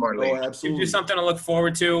 Smart lady. Oh, absolutely. Gives you something to look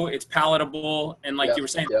forward to. It's palatable, and like you were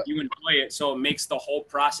saying, you enjoy it, so it makes the whole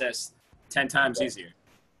process 10 times easier.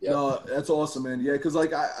 Yep. No, that's awesome, man. Yeah, because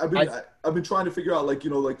like I've been trying to figure out like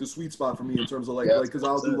like the sweet spot for me in terms of like because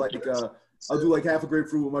I'll do like half a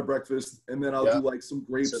grapefruit with my breakfast, and then I'll do like some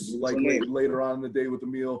grapes like later on in the day with the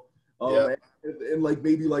meal. And like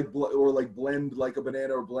maybe like blend like a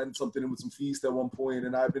banana or blend something in with some feast at one point.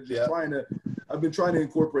 And I've been just trying to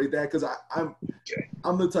incorporate that because I'm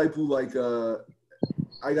the type who like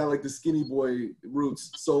I got like the skinny boy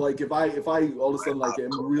roots. So like if I all of a sudden like am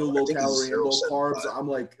real low calorie and low carbs, I'm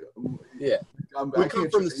like we come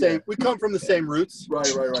from the same roots. Right.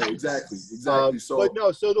 Exactly. So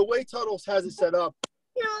the way Tuttles has it set up,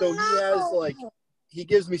 so he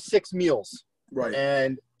gives me 6 meals. Right.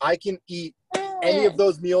 And I can eat any of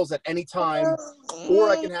those meals at any time, or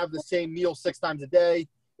I can have the same meal 6 times a day.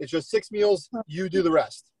 It's just 6 meals. You do the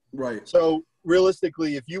rest. Right. So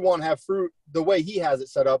realistically, if you want to have fruit, the way he has it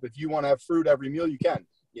set up, if you want to have fruit every meal, you can.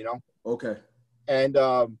 Okay. And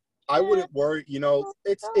I wouldn't worry.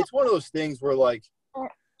 It's one of those things where like I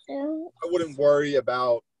wouldn't worry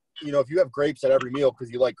about if you have grapes at every meal because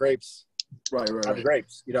you like grapes. Right. Have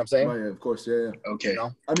grapes. You know what I'm saying? Right, of course, yeah. Okay.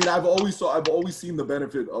 I mean, I've always seen the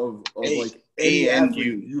benefit of like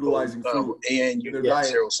utilizing fruit in their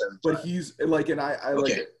diet. But he's like, and I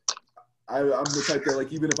like it. I'm the type that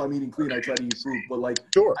like even if I'm eating clean, I try to eat fruit. But like,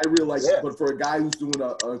 I realize, but for a guy who's doing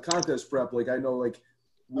a contest prep, like I know like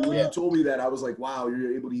when you told me that, I was like, wow,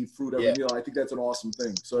 you're able to eat fruit every meal. I think that's an awesome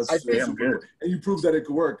thing. So that's super good. And you proved that it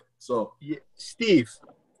could work. So Steve.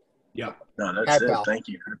 Yeah. No, that's it. Thank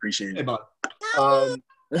you. I appreciate it. Hey, bud.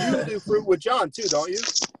 You do fruit with John too, don't you?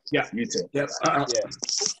 Yeah. You too. Yep.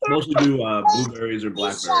 Mostly do blueberries or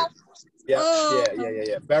blackberries.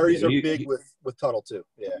 Yeah. Berries are big with Tuttle too.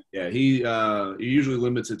 Yeah. Yeah. He usually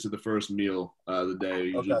limits it to the first meal of the day.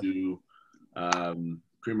 We usually do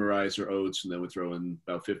cream of rice or oats, and then we throw in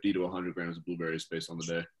about 50 to 100 grams of blueberries based on the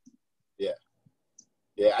day.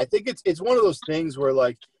 Yeah. I think it's one of those things where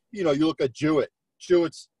like you look at Jewett.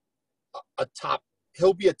 Jewett's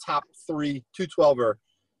he'll be a top 3 212er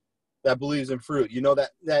that believes in fruit.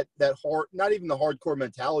 That hard, not even the hardcore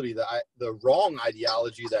mentality, the wrong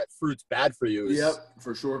ideology that fruit's bad for you is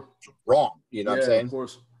for sure wrong. You know what I'm saying? Of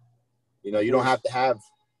course. You don't have to have.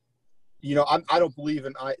 I don't believe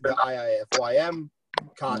in the IIFYM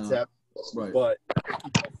concept. Right. But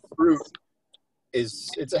fruit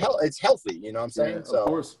it's healthy. You know what I'm saying? Yeah, of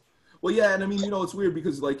course. Well, yeah, and I mean, it's weird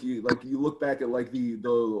because like you look back at like the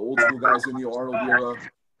old school guys in the Arnold era,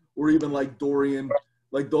 or even like Dorian,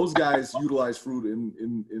 like those guys utilize fruit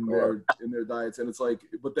in their diets, and it's like,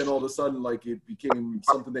 but then all of a sudden, like it became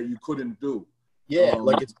something that you couldn't do. Yeah,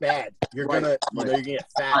 like it's bad. You're gonna get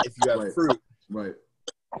fat if you have fruit. Right.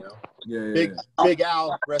 Big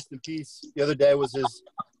Al, rest in peace. The other day was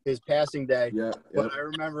his passing day. Yeah. But I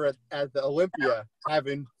remember at the Olympia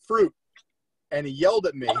having fruit, and he yelled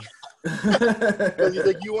at me because he's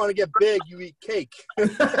like, "You want to get big? You eat cake."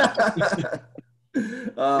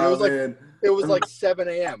 It was like 7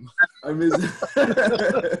 a.m. I miss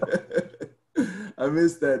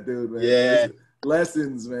that dude, man. Yeah.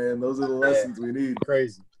 Lessons, man. Those are the lessons we need.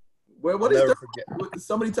 Crazy. What is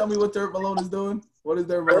somebody tell me what Dirt Malone is doing? What is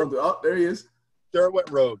Dirt Malone doing? Oh, there he is. Dirt went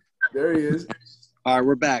rogue. There he is. All right,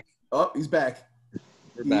 we're back. Oh, he's back.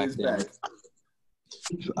 Back.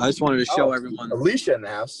 I just wanted to show everyone. Alicia in the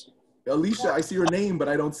house. Alicia, I see her name, but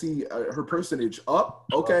I don't see her personage. Oh,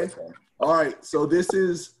 okay. All right. So this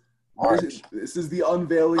is the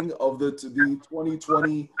unveiling of the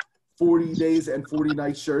 2020 40 days and 40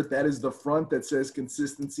 nights shirt. That is the front that says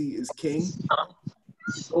 "Consistency is King."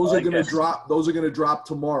 Those are gonna drop. Those are gonna drop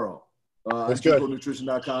tomorrow. On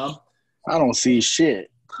GCodeNutrition.com. I don't see shit.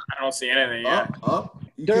 I don't see anything yet.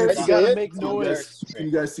 Dirt, you gotta make noise. Can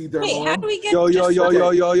you guys see Dirt Wait, Malone? how do we get Yo,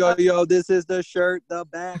 this is the shirt. The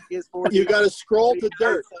back is for you. Gotta scroll to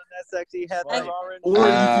Dirt. That sexy headline. Or you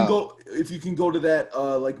can go if you can go to that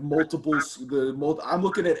like multiples. I'm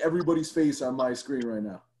looking at everybody's face on my screen right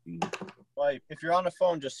now. Swipe. If you're on the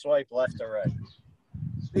phone, just swipe left or right.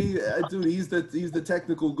 Dude, he's the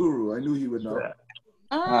technical guru. I knew he would know.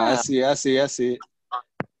 I see it.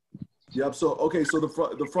 Yep. So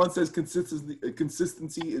the front says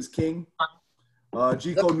consistency is king.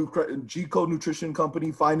 GCode Nutrition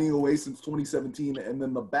Company, finding a way since 2017, and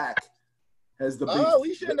then the back has the big. Oh,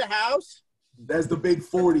 Alicia in the house. Has the big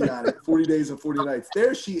 40 on it. 40 days and 40 nights.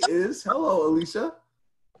 There she is. Hello, Alicia.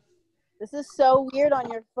 This is so weird on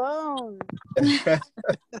your phone.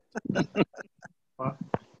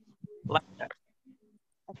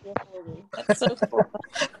 That's so cool.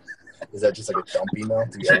 Is that just like a dump email?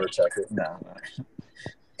 Do you ever check it? No.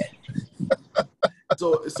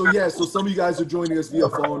 So some of you guys are joining us via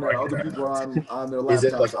phone, and other people are on their laptops. Is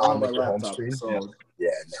it like on my your home laptop? screen? So yeah.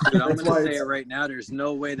 Dude, I'm gonna say it right now. There's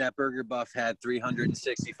no way that Burger Buff had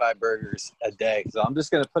 365 burgers a day. So I'm just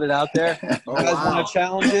gonna put it out there. You guys want to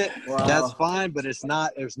challenge it? Wow. That's fine, but it's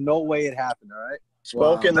not. There's no way it happened. All right.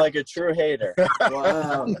 Spoken like a true hater.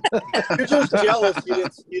 Wow. You're just jealous you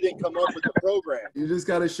didn't come up with the program. You just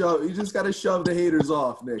gotta shove the haters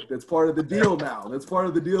off, Nick. That's part of the deal now. That's part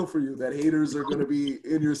of the deal for you. That haters are gonna be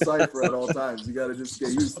in your cipher at all times. You gotta just get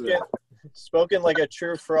used to it. Spoken like a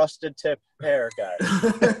true frosted tip hair guy.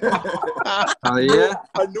 Oh yeah.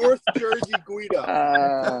 A North Jersey Guido.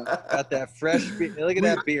 Got that fresh. Look at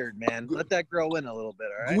that beard, man. Let that grow in a little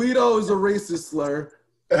bit. All right. Guido is a racist slur.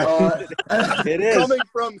 It is coming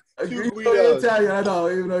from two Guidos. Italian, I know,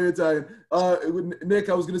 even though you're Italian. Nick,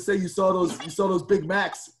 I was gonna say you saw those Big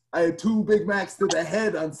Macs. I had 2 Big Macs to the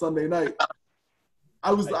head on Sunday night.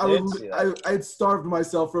 I had starved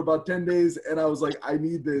myself for about 10 days, and I was like, I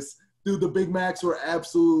need this. Dude, the Big Macs were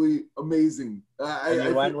absolutely amazing.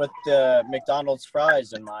 I went with the McDonald's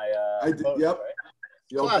fries in my post, yep.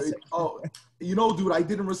 Right? Dude, I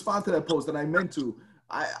didn't respond to that post, and I meant to.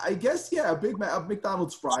 I guess, yeah, a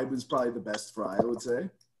McDonald's fry is probably the best fry, I would say.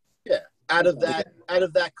 Yeah, out of that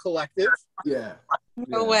collective. Yeah.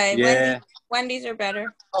 No way. Yeah. Wendy's are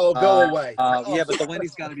better. Oh, go away. Yeah, but the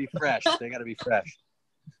Wendy's got to be fresh. They got to be fresh.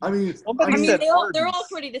 I mean, they're all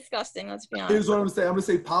pretty disgusting. Let's be honest. Here's what I'm gonna say. I'm gonna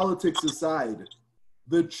say politics aside,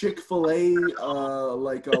 the Chick-fil-A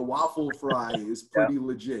waffle fry is pretty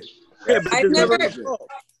legit. Yeah, but I've never had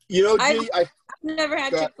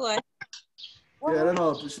Chick-fil-A. Yeah, I don't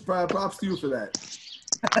know. Props to you for that.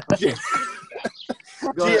 I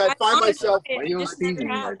find myself. Why you always teasing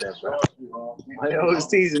me like that, bro? Why you always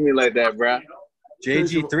teasing me like that, bro?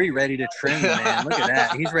 JG3 ready to train, man. Look at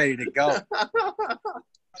that. He's ready to go.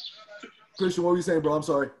 Christian, what were you saying, bro? I'm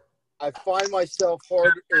sorry. I find myself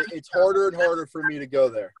it's harder and harder for me to go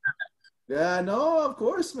there. Yeah, no, of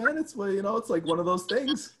course, man. It's it's like one of those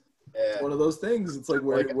things. Yeah. One of those things. It's like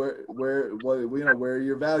where are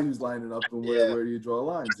your values lining up, and where do you draw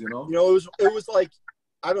lines? It was like,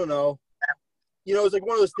 I don't know. It was like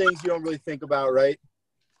one of those things you don't really think about, right?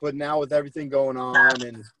 But now with everything going on,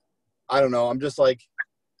 and I don't know, I'm just like,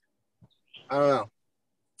 I don't know.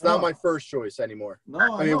 It's not my first choice anymore. No,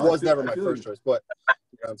 I mean, it was never my first choice, but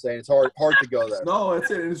you know what I'm saying? It's hard to go there. No, that's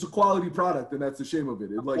it. And it's a quality product, and that's the shame of it.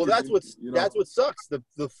 That's what sucks.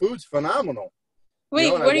 The food's phenomenal. Wait,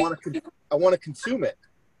 you know, I want to consume it.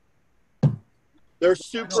 They're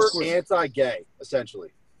super anti-gay, essentially.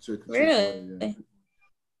 Really?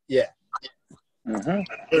 Yeah.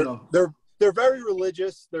 They're very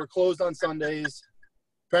religious. They're closed on Sundays.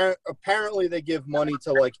 Apparently, they give money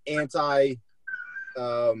to like LBQ.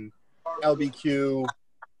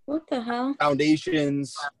 What the hell?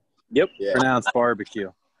 Foundations. Yep. Yeah. Pronounced barbecue.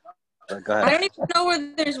 Go ahead. I don't even know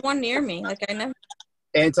where there's one near me. Like I never.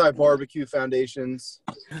 Anti-barbecue foundations.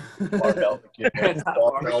 Barbecue.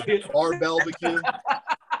 Barbecue.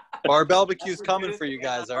 Barbecue's coming for you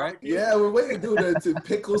guys, all right? Yeah, we're waiting, dude. It's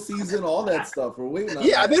pickle season, all that stuff. We're waiting on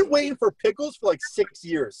that. I've been waiting for pickles for like 6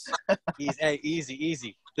 years.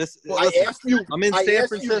 Easy. I asked you. I'm in San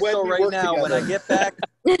Francisco right now. Together.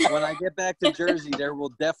 When I get back to Jersey, there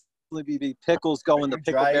will definitely be pickles going. The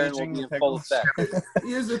pickle baron will be in full effect.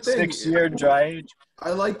 Here's the thing. 6-year dry age.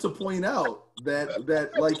 I like to point out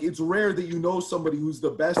that like it's rare that you know somebody who's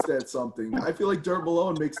the best at something. I feel like Dirt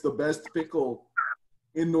Malone makes the best pickle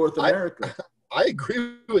in North America. I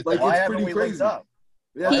agree with like that. it's pretty crazy.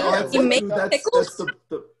 Yeah,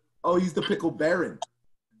 he's the pickle baron.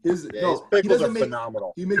 His pickles are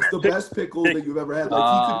phenomenal. He makes the best pickle that you've ever had.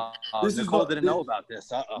 Like Nicole didn't know about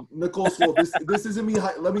this. Nicole Swole, this isn't me.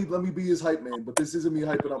 Let me be his hype man, but this isn't me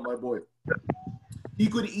hyping up my boy. He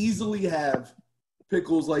could easily have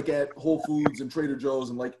pickles like at Whole Foods and Trader Joe's,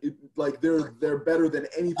 and they're better than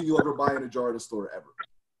anything you'll ever buy in a jar at a store ever.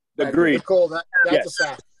 Agreed. Nicole, that's a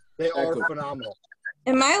fact. They are phenomenal.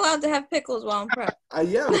 Am I allowed to have pickles while I'm prepped?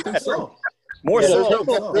 Yeah, I think so. More salt.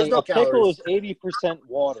 There's no pickle calories. is 80%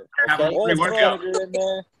 water. Okay, you're in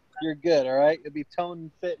there. You're good. All right, you'll be toned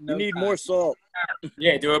and fit. You need more salt.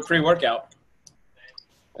 Yeah, do a pre-workout.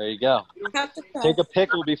 There you go. Take a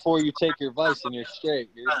pickle before you take your Vice, and you're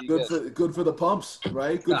straight. Good for the pumps,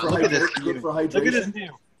 right? Good for hydration. Look at this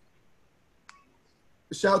view.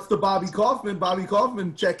 Shouts to Bobby Kaufman. Bobby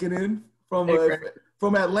Kaufman checking in from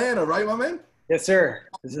Atlanta, right, my man? Yes, sir.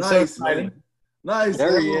 This is nice, so exciting. Man. Nice.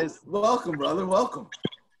 There he is. Welcome, brother. Welcome.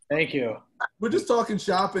 Thank you. We're just talking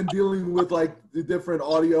shop and dealing with like the different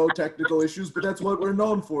audio technical issues, but that's what we're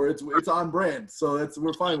known for. It's on brand, so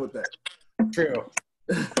we're fine with that. True.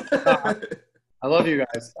 I love you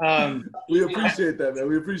guys. We appreciate that, man.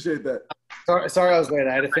 We appreciate that. Sorry I was late.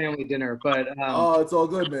 I had a family dinner, but it's all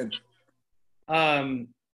good, man.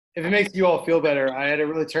 If it makes you all feel better, I had a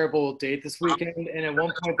really terrible date this weekend, and at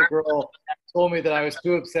one point the girl told me that I was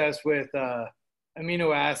too obsessed with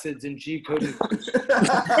amino acids and GCode Nutrition.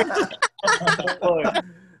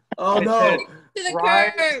 No.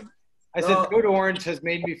 I said Code Orange has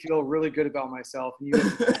made me feel really good about myself. And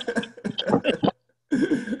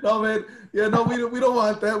no, man. Yeah, no, we don't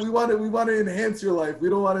want that. We want to enhance your life. We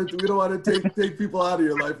don't want to take people out of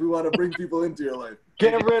your life. We want to bring people into your life.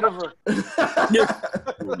 Get rid of her.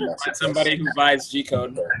 Find somebody who buys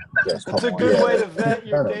G-Code. It's a good way to vet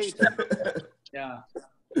your date. Yeah.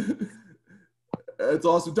 It's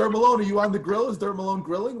awesome. Dirt Malone, are you on the grill? Is Dirt Malone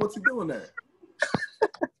grilling? What's he doing there?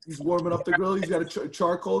 He's warming up the grill. He's got a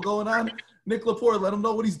charcoal going on. Nick Laporte, let him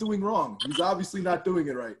know what he's doing wrong. He's obviously not doing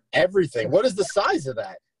it right. Everything. What is the size of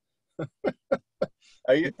that?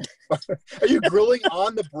 Are you grilling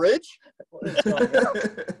on the bridge?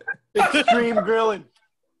 Extreme grilling.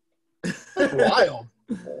 Wild.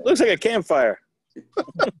 Looks like a campfire.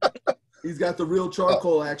 He's got the real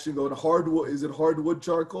charcoal action going. Hardwood. Is it hardwood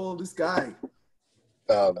charcoal? This guy.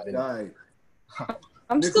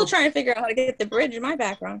 I'm still trying to figure out how to get the bridge in my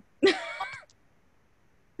background.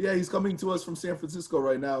 Yeah, he's coming to us from San Francisco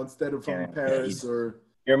right now instead of from Paris or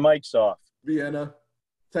your mic's off. Vienna.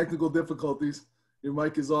 Technical difficulties. Your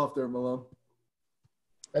mic is off there, Malone.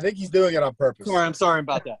 I think he's doing it on purpose. I'm sorry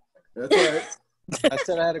about that. That's all right. I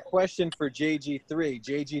said I had a question for JG3.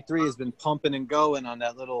 JG3 has been pumping and going on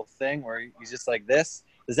that little thing where he's just like this.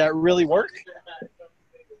 Does that really work?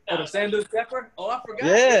 Oh, the sandwich pepper? Oh, I forgot.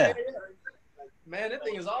 Yeah. Man, that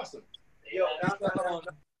thing is awesome.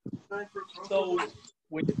 So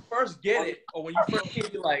when you first get it, or when you first get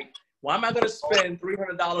it, you're like, why am I going to spend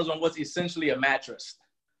 $300 on what's essentially a mattress?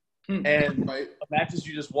 And a mattress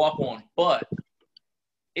you just walk on. But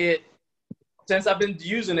since I've been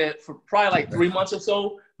using it for probably like 3 months or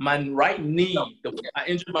so, my right knee, I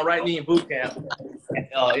injured my right knee in boot camp in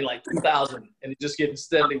like 2000, and it just getting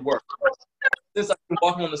steadily worse. Since I've been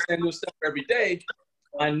walking on the sandwich step every day,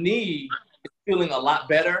 my knee is feeling a lot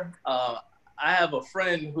better. I have a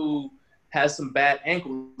friend who has some bad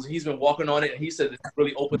ankles. He's been walking on it, and he said it's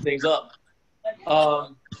really opened things up.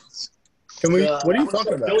 Can we? What are you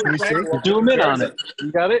talking about? Can we see? Zoom in on it.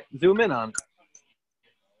 You got it? Zoom in on it.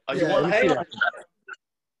 You want to hang on?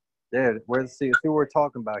 There. Let's see what we're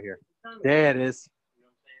talking about here. There it is.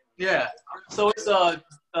 Yeah. So it's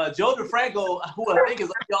Joe DeFranco, who I think is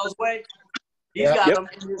up y'all's way. He's got them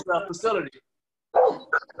in his facility.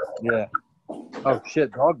 Yeah. Oh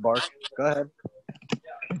shit! Dog bark. Go ahead.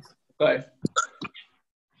 Go ahead.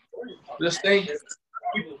 This thing.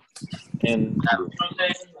 And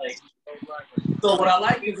so what I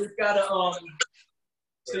like is it's got a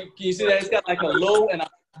so can you see that it's got like a low and a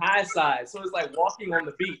high side, so it's like walking on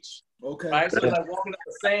the beach. Okay. Right, so it's like walking up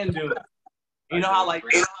the sand dune. You know how like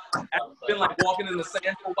I've been like walking in the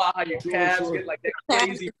sand for a while, how your calves get like that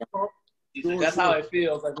crazy. That's how it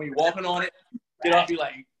feels like when you're walking on it. Get off, you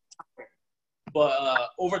like. But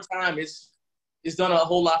over time, it's done a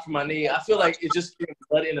whole lot for my knee. I feel like it's just getting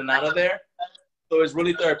blood in and out of there, so it's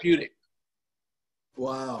really therapeutic.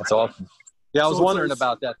 Wow. That's awesome. Yeah, I was wondering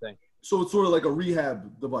about that thing. So it's sort of like a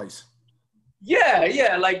rehab device.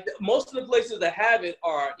 Yeah. Like most of the places that have it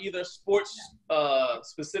are either sports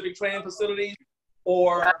specific training facilities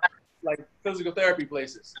or like physical therapy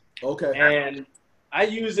places. Okay. And I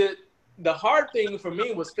use it. The hard thing for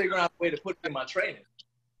me was figuring out a way to put it in my training.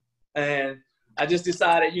 And I just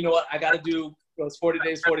decided, you know what, I got to do those 40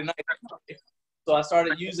 days, 40 nights. So I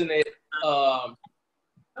started using it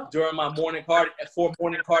during my morning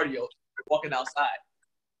cardio, walking outside.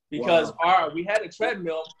 Because we had a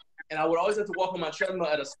treadmill, and I would always have to walk on my treadmill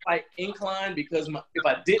at a slight incline because if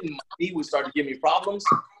I didn't, my knee would start to give me problems.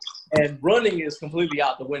 And running is completely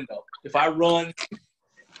out the window. If I run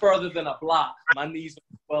further than a block, my knees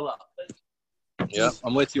will swell up. Yeah,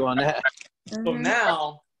 I'm with you on that. So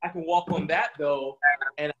now I can walk on that though,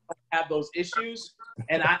 and I don't have those issues.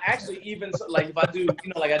 And I actually even like if I do,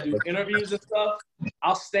 like I do interviews and stuff,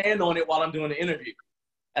 I'll stand on it while I'm doing the interview,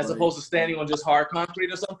 as opposed to standing on just hard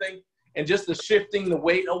concrete or something. And just the shifting the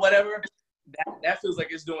weight or whatever, that feels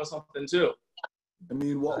like it's doing something too. I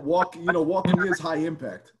mean, walking is high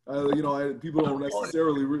impact. People don't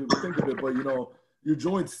necessarily really think of it, but your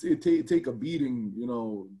joints take a beating.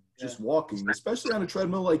 Just walking, especially on a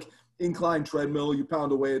treadmill, like incline treadmill. You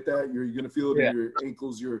pound away at that, you're gonna feel it in your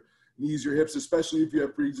ankles, your knees, your hips, especially if you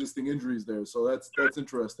have pre-existing injuries there. So that's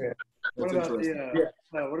interesting. Yeah.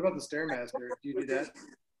 What about the Stairmaster? Do you do that?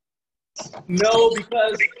 No,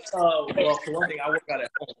 because for one thing, I work out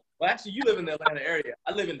at home. Well, actually, you live in the Atlanta area.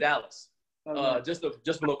 I live in Dallas, just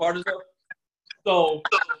below Cartersville. So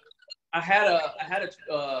I had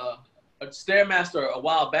a Stairmaster a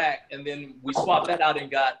while back, and then we swapped that out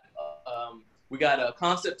and got we got a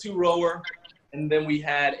Concept 2 rower, and then we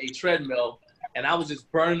had a treadmill, and I was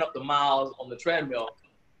just burning up the miles on the treadmill.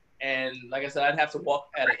 And like I said, I'd have to walk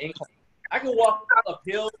at an incline. I can walk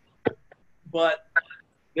uphill, but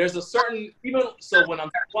there's a certain, so when I'm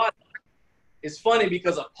squatting, it's funny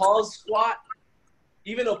because a pause squat,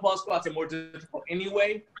 even though pause squats are more difficult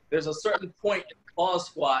anyway, there's a certain point in pause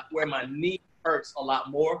squat where my knee hurts a lot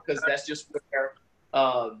more because that's just where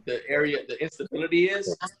the instability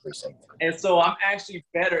is. And so I'm actually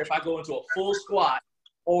better if I go into a full squat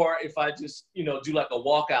or if I just, do like a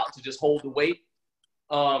walkout to just hold the weight.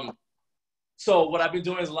 So what I've been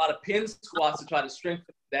doing is a lot of pin squats to try to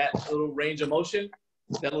strengthen that little range of motion,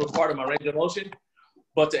 that little part of my range of motion.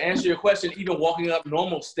 But to answer your question, even walking up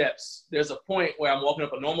normal steps, there's a point where I'm walking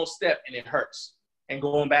up a normal step and it hurts. And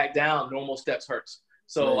going back down, normal steps hurts.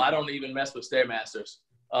 So I don't even mess with Stairmasters.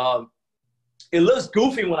 It looks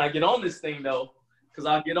goofy when I get on this thing though, because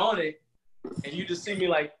I'll get on it and you just see me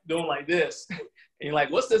like doing like this. And you're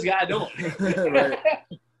like, what's this guy doing?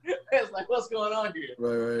 It's like, what's going on here?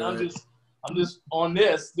 Right. I'm just on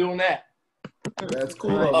this, doing that. That's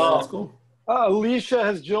cool. That's cool. Alicia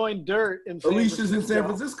has joined Dirt in San Alicia's Francisco. in San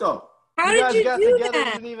Francisco. How did you got do together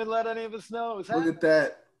that? Didn't even let any of us know.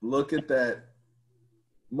 Look at that.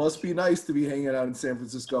 Must be nice to be hanging out in San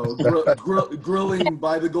Francisco, grilling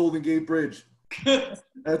by the Golden Gate Bridge.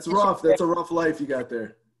 That's rough. That's a rough life you got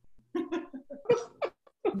there.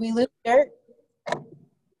 We live Dirt.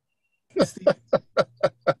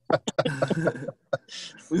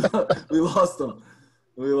 we lost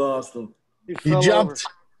him. He jumped.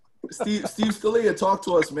 Steve Scalia, talk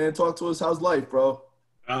to us, man. Talk to us. How's life, bro?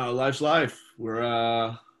 Life's life.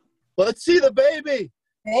 We're Let's see the baby.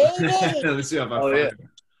 Let's see if I find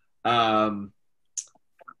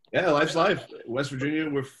it. Life's life. West Virginia,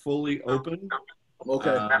 we're fully open.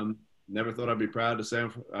 Okay. Never thought I'd be proud to say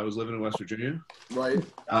I was living in West Virginia. Right.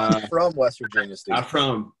 I'm from West Virginia, Steve. I'm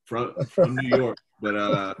from New York,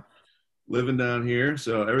 but living down here.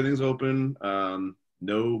 So everything's open.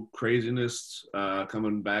 no craziness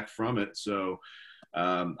coming back from it. So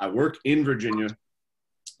I work in Virginia,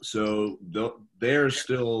 so they're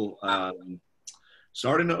still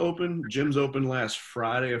starting to open. Gyms opened last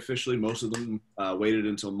Friday officially. Most of them waited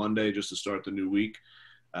until Monday just to start the new week.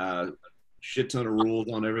 Shit ton of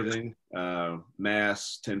rules on everything.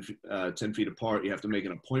 Masks, 10 feet apart. You have to make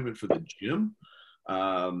an appointment for the gym.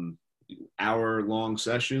 Hour-long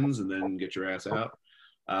sessions, and then get your ass out.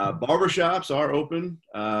 Barbershops are open.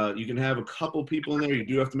 You can have a couple people in there. You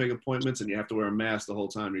do have to make appointments, and you have to wear a mask the whole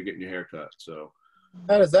time you're getting your hair cut. So,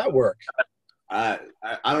 how does that work? I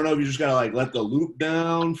don't know if you just gotta like let the loop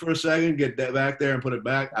down for a second, get that back there, and put it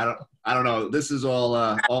back. I don't know. This is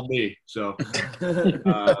all me, so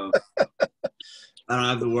I don't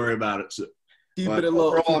have to worry about it. So, keep it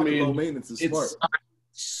low. Keep it low maintenance is smart.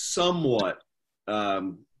 Somewhat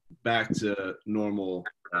back to normal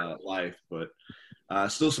life, but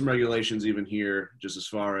still some regulations even here, just as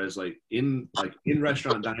far as like in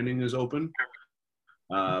restaurant dining is open,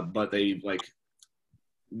 but they like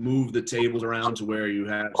move the tables around to where you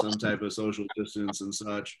have some type of social distance and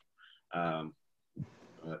such. But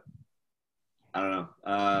I don't know.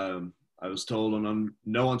 I was told on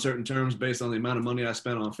no uncertain terms, based on the amount of money I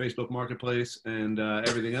spent on Facebook Marketplace and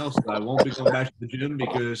everything else, that I won't be going back to the gym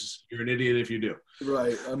because you're an idiot if you do.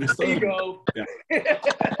 Right. Understand. There you go. Yeah.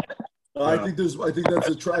 I think that's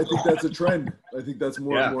a trend. I think that's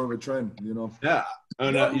more and more of a trend. You know. Yeah,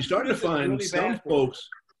 and you start to find really some folks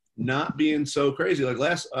not being so crazy. Like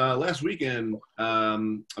last weekend, I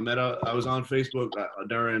was on Facebook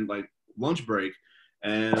during like lunch break,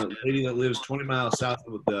 and a lady that lives 20 miles south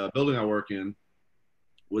of the building I work in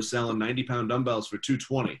was selling 90-pound dumbbells for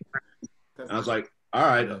 $220. And I was like, all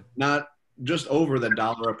right, not just over the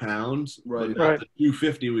 $1 a pound, but not the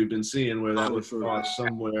 $250 we've been seeing, where that would cost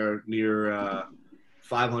somewhere near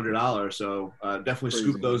 $500. So definitely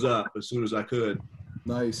scoop those up as soon as I could.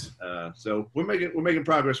 Nice. So we're making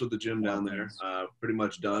progress with the gym down there. Pretty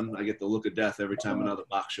much done. I get the look of death every time another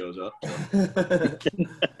box shows up. So.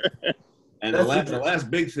 And the last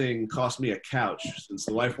big thing cost me a couch, since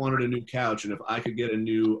the wife wanted a new couch, and if I could get a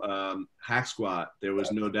new hack squat, there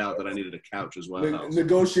was no doubt that I needed a couch as well.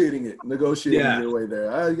 Negotiating your way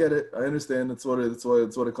there. I get it. I understand. That's what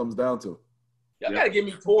it comes down to. Y'all gotta give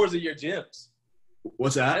me tours of your gyms.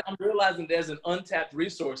 What's that? I'm realizing there's an untapped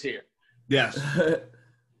resource here. Yes.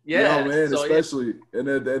 Yeah, man, so especially and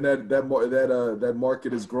that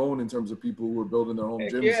market has grown in terms of people who are building their own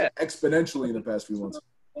gyms exponentially in the past few months.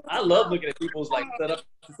 I love looking at people's like setup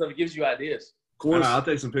and stuff. It gives you ideas. Of course. I'll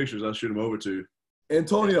take some pictures. I'll shoot them over to you.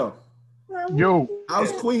 Antonio. Yo.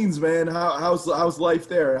 How's Queens, man? How's life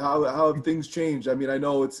there? How have things changed? I mean, I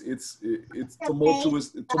know it's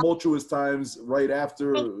tumultuous times right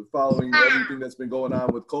after following everything that's been going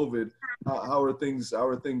on with COVID. How are things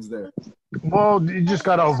there? Well, you just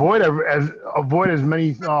gotta avoid as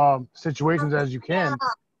many situations as you can,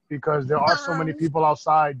 because there are so many people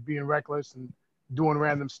outside being reckless and doing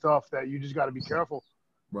random stuff that you just got to be careful.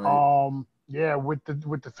 Right. Yeah, with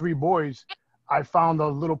the three boys, I found a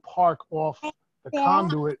little park off the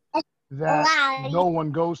conduit that no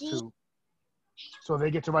one goes to. So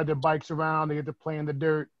they get to ride their bikes around, they get to play in the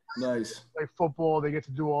dirt. Nice. Play football, they get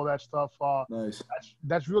to do all that stuff. Nice.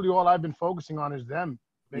 That's really all I've been focusing on, is them,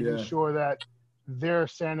 making sure that their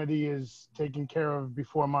sanity is taken care of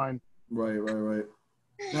before mine. Right.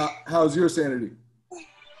 How's your sanity?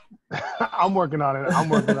 I'm working on it.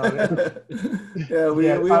 Yeah, we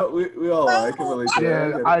all are. I can relate to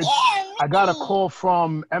that. I got a call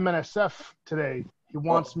from MNSF today. He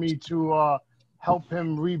wants me to help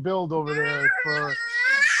him rebuild over there for a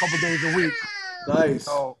couple days a week. Nice.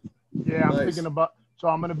 So, yeah, I'm thinking about. So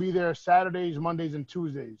I'm gonna be there Saturdays, Mondays, and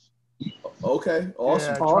Tuesdays. Okay,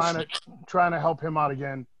 awesome. Yeah, trying to help him out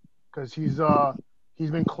again, because he's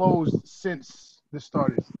been closed since this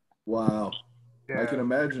started. Wow. Yeah. I can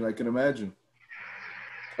imagine. So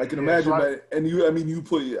and you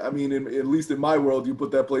put, at least in my world, you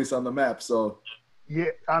put that place on the map. So. Yeah,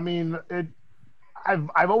 I mean,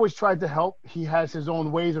 I've always tried to help. He has his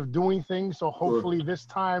own ways of doing things. So hopefully this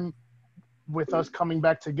time, with us coming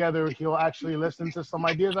back together, he'll actually listen to some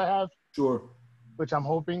ideas I have. Sure. Which I'm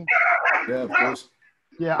hoping. Yeah, of course.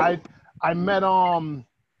 Yeah, I met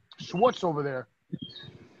Schwartz over there.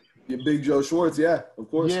 Yeah, Big Joe Schwartz, yeah, of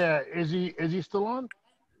course. Yeah, is he still on?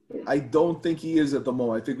 I don't think he is at the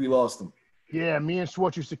moment. I think we lost him. Yeah, me and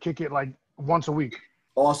Schwartz used to kick it like once a week.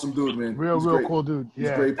 Awesome dude, man. Real cool dude.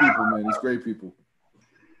 He's great people, man. He's great people.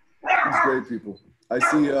 I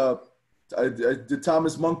see. Did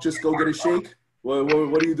Thomas Monk just go get a shake?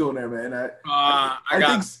 What are you doing there, man?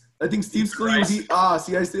 I think Steve Scalia was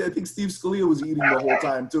eating. I think Steve Scalia was eating the whole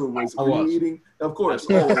time too. Were you eating? Of course,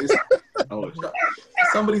 always.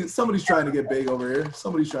 Somebody's trying to get big over here.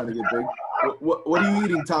 Somebody's trying to get big. What are you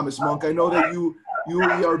eating, Thomas Monk? I know that you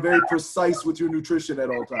are very precise with your nutrition at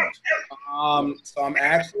all times. So I'm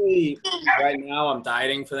actually right now I'm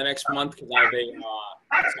dieting for the next month because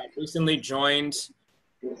I recently joined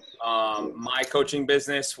my coaching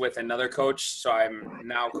business with another coach. So I'm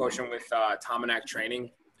now coaching with Tom and Ack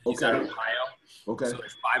Training. He's out of Ohio. Okay. So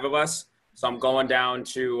there's 5 of us. So I'm going down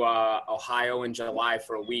to Ohio in July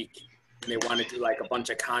for a week. And they want to do like a bunch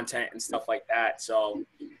of content and stuff like that. So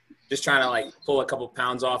just trying to like pull a couple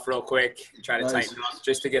pounds off real quick, try to tighten up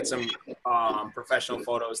just to get some professional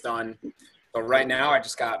photos done. But right now I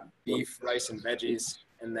just got beef, rice, and veggies.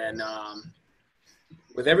 And then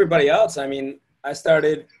with everybody else, I mean, I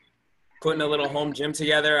started putting a little home gym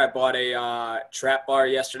together. I bought a trap bar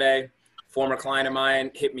yesterday. Former client of mine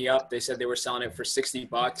hit me up. They said they were selling it for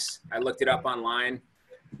 $60. I looked it up online.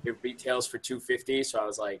 It retails for $250. So I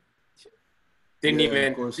was like, didn't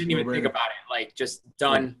even think about it. Like just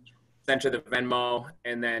done. Sent her the Venmo,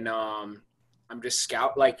 and then I'm just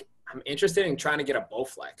I'm interested in trying to get a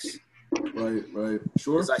Bowflex. Right.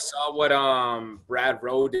 Sure. Because I saw what Brad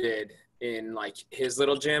Rowe did in like his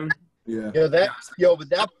little gym. Yeah. But that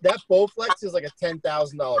Bowflex is like a $10,000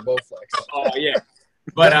 Bowflex. Oh yeah.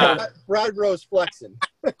 But Brad Rowe's flexing.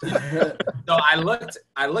 So I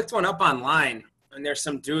looked one up online, and there's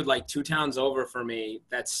some dude like 2 towns over for me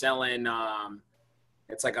that's selling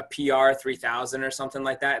it's like a PR 3000 or something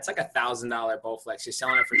like that. It's like $1,000 Bowflex. He's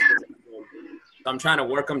selling it for $2,000. So I'm trying to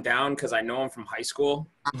work him down because I know him from high school.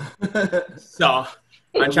 So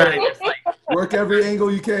I'm trying to just like work every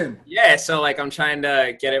angle you can. Yeah, so like I'm trying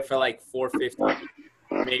to get it for like $450,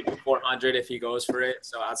 maybe $400 if he goes for it.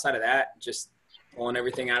 So outside of that, just pulling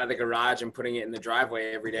everything out of the garage and putting it in the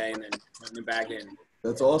driveway every day and then putting it back in.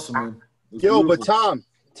 That's awesome, man. That's beautiful. beautiful. But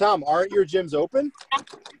Tom, aren't your gyms open?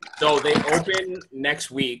 So they open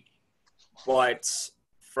next week, but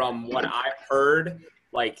from what I've heard,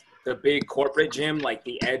 like the big corporate gym, like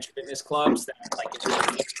the Edge Fitness clubs that like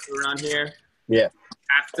around here,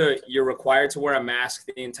 you're required to wear a mask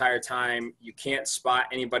the entire time. You can't spot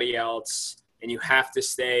anybody else, and you have to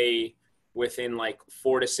stay within like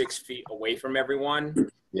 4 to 6 feet away from everyone.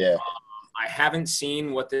 Yeah. I haven't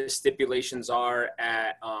seen what the stipulations are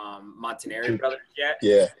at Montanari Brothers yet.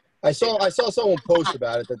 Yeah. I saw someone post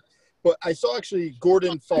about it, but I saw actually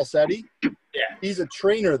Gordon Falsetti. Yeah. He's a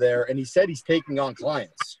trainer there, and he said he's taking on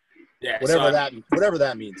clients. Yeah. Whatever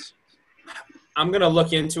that means. I'm gonna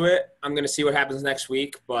look into it. I'm gonna see what happens next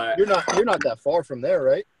week, but you're not that far from there,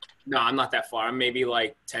 right? No, I'm not that far. I'm maybe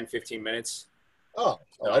like 10, 15 minutes. Oh,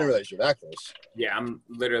 I didn't realize you're that close. Yeah, I'm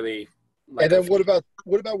literally. Like and then what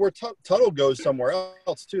about where Tuttle goes somewhere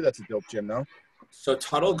else too? That's a dope gym, no? So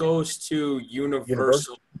Tuttle goes to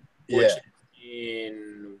Universal, which is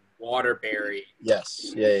in Waterbury.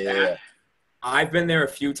 Yes. Yeah. I've been there a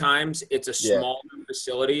few times. It's a small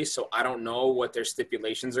facility, so I don't know what their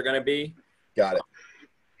stipulations are going to be. Got it.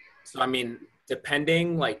 So, I mean,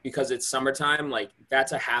 depending, like, because it's summertime, like,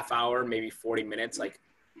 that's a half hour, maybe 40 minutes. Like,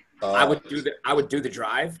 I would do the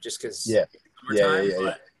drive just because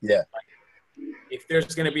summertime. Yeah. If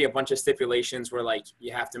there's going to be a bunch of stipulations where, like,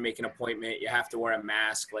 you have to make an appointment, you have to wear a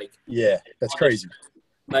mask, like. Yeah, that's crazy.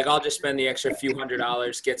 I'll just spend the extra few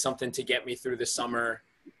 $100s, get something to get me through the summer.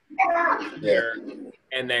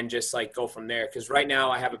 And then just like go from there, because right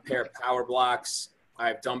now I have a pair of power blocks, I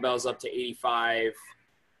have dumbbells up to 85,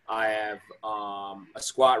 I have a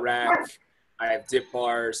squat rack, I have dip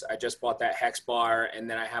bars, I just bought that hex bar, and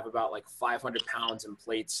then I have about like 500 pounds in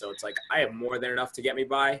plates. So it's like I have more than enough to get me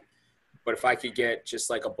by. But if I could get just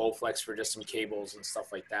like a Bowflex for just some cables and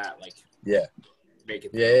stuff like that, like make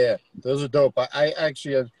it yeah, those are dope. I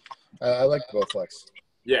actually I like the Bowflex.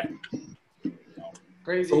 Yeah.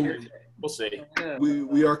 Crazy. So, we'll see.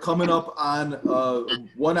 We are coming up on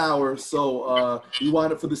 1 hour, so we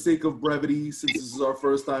want it, for the sake of brevity, since this is our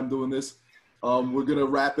first time doing this, we're gonna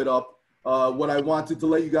wrap it up. What I wanted to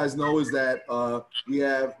let you guys know is that we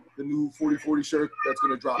have the new 40/40 shirt that's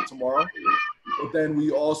gonna drop tomorrow, but then we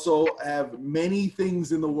also have many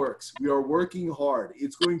things in the works. We are working hard.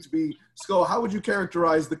 It's going to be, Sko, how would you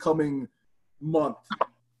characterize the coming month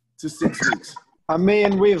to 6 weeks? I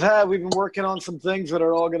mean, we've been working on some things that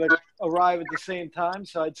are all going to arrive at the same time.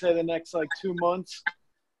 So I'd say the next 2 months,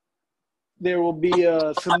 there will be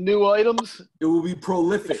some new items. It will be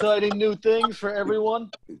prolific. Exciting new things for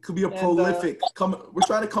everyone. It could be a prolific. We're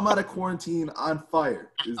trying to come out of quarantine on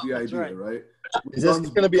fire is the idea, right? Is this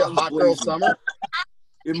going to be a hot girl summer?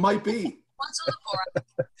 It might be.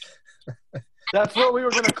 That's what we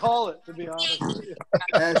were going to call it, to be honest with you.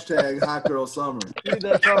 Hashtag Hot Girl Summer.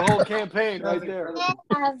 That's our whole campaign right there.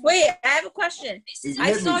 Wait, I have a question. I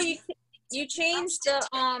Hit saw me. you changed the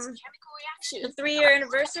 3-year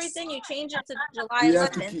anniversary thing. You changed it to July We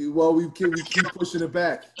have to 11th. keep pushing it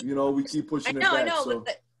back. You know, we keep pushing it back. I know, So.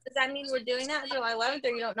 but does that mean we're doing that July 11th, or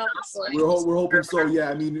you don't know for sure? We're hoping so. Yeah,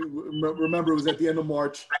 I mean, remember it was at the end of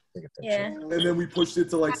March. Yeah. And then we pushed it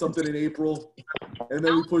to like something in April, and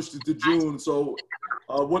then we pushed it to June. So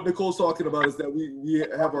what Nicole's talking about is that we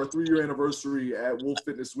have our 3-year anniversary at Wolf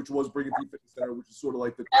Fitness, which was Brigham T Fitness Center, which is sort of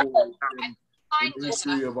like the core in the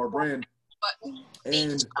history of our brand.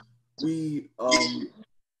 And we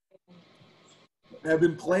have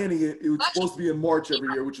been planning it. It was supposed to be in March every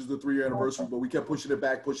year, which is the 3-year anniversary, but we kept pushing it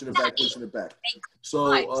back. So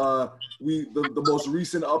the most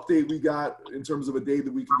recent update we got in terms of a day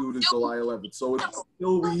that we can do it is July 11th. So it's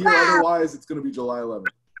still be here. Otherwise, it's going to be July 11th.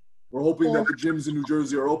 We're hoping that the gyms in New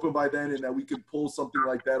Jersey are open by then and that we can pull something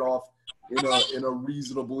like that off in a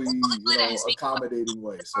reasonably, accommodating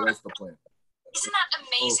way. So that's the plan. Isn't that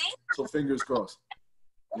amazing? So fingers crossed.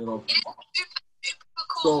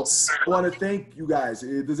 So I want to thank you guys.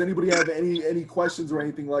 Does anybody have any questions or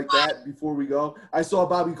anything like that before we go? I saw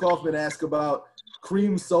Bobby Kaufman ask about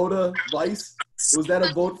cream soda Vice. Was that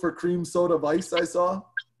a vote for cream soda Vice I saw?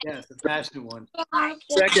 Yes, the passion one.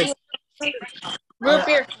 Second. Root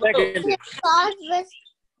beer. Second.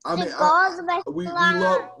 I mean,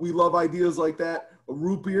 we love ideas like that. A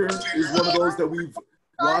root beer is one of those that we've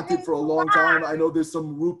wanted for a long time. I know there's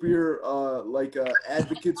some root beer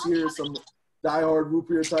advocates here, some diehard root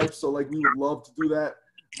beer types. So we would love to do that.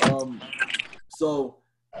 So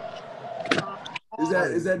is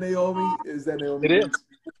that Naomi? Is that Naomi? It is.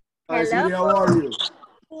 Hi, sweetie, how are you?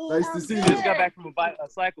 Nice to see you. Just got back from a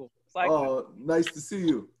cycle. Oh, nice to see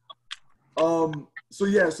you. So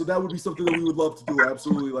that would be something that we would love to do.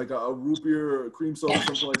 Absolutely, like a root beer, or cream soda,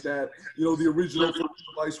 something like that. The original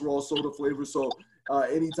Vice were all soda flavors. So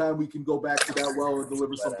anytime we can go back to that well and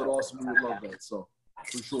deliver something awesome, we would love that. So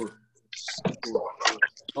for sure.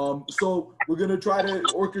 So we're gonna try to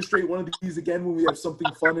orchestrate one of these again when we have something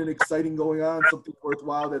fun and exciting going on, something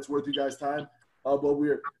worthwhile that's worth you guys' time. But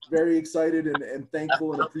we're very excited and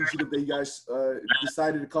thankful and appreciative that you guys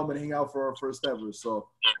decided to come and hang out for our first ever. So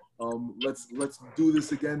let's do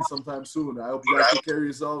this again sometime soon. I hope you guys take care of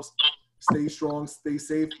yourselves. Stay strong, stay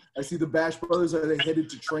safe. I see the Bash Brothers. Are they headed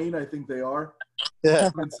to train? I think they are.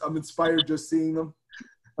 Yeah. I'm inspired just seeing them.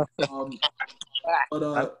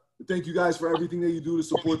 But thank you guys for everything that you do to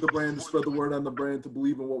support the brand, to spread the word on the brand, to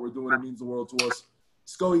believe in what we're doing. It means the world to us.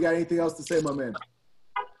 Sko, you got anything else to say, my man?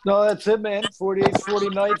 No, that's it, man. 48, 40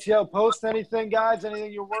 nights. Yo, post anything, guys.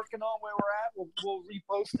 Anything you're working on where we're at, we'll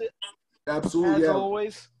repost it. Absolutely. As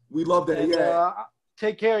always. We love that. And,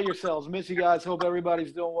 take care of yourselves. Miss you guys. Hope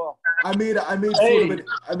everybody's doing well. I made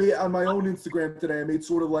on my own Instagram today. I made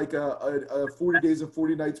sort of like a 40 days and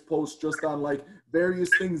 40 nights post just on various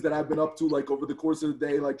things that I've been up to over the course of the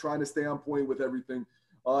day, trying to stay on point with everything.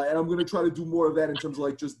 And I'm going to try to do more of that in terms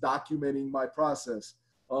of just documenting my process.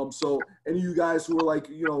 So any of you guys who are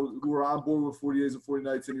who are on board with 40 days and 40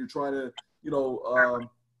 nights and you're trying to,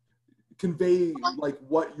 convey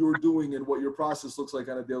what you're doing and what your process looks like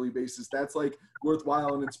on a daily basis, that's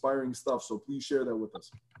worthwhile and inspiring stuff. So please share that with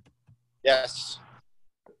us. Yes.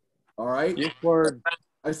 All right. Yes, word.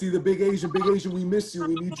 I see the Big Asian. Big Asian, we miss you.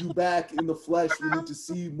 We need you back in the flesh. We need to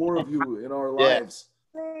see more of you in our lives.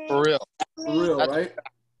 For real. For real, right?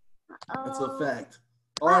 That's a fact.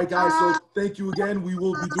 All right, guys. So thank you again. We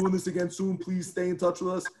will be doing this again soon. Please stay in touch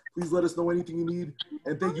with us. Please let us know anything you need.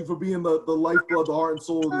 And thank you for being the lifeblood, the heart and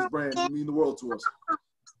soul of this brand. You mean the world to us.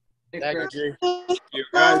 Thank you, G. All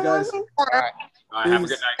right, guys. All right. All right, have a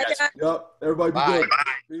good night, guys. Yep. Everybody be good.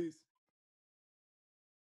 Peace.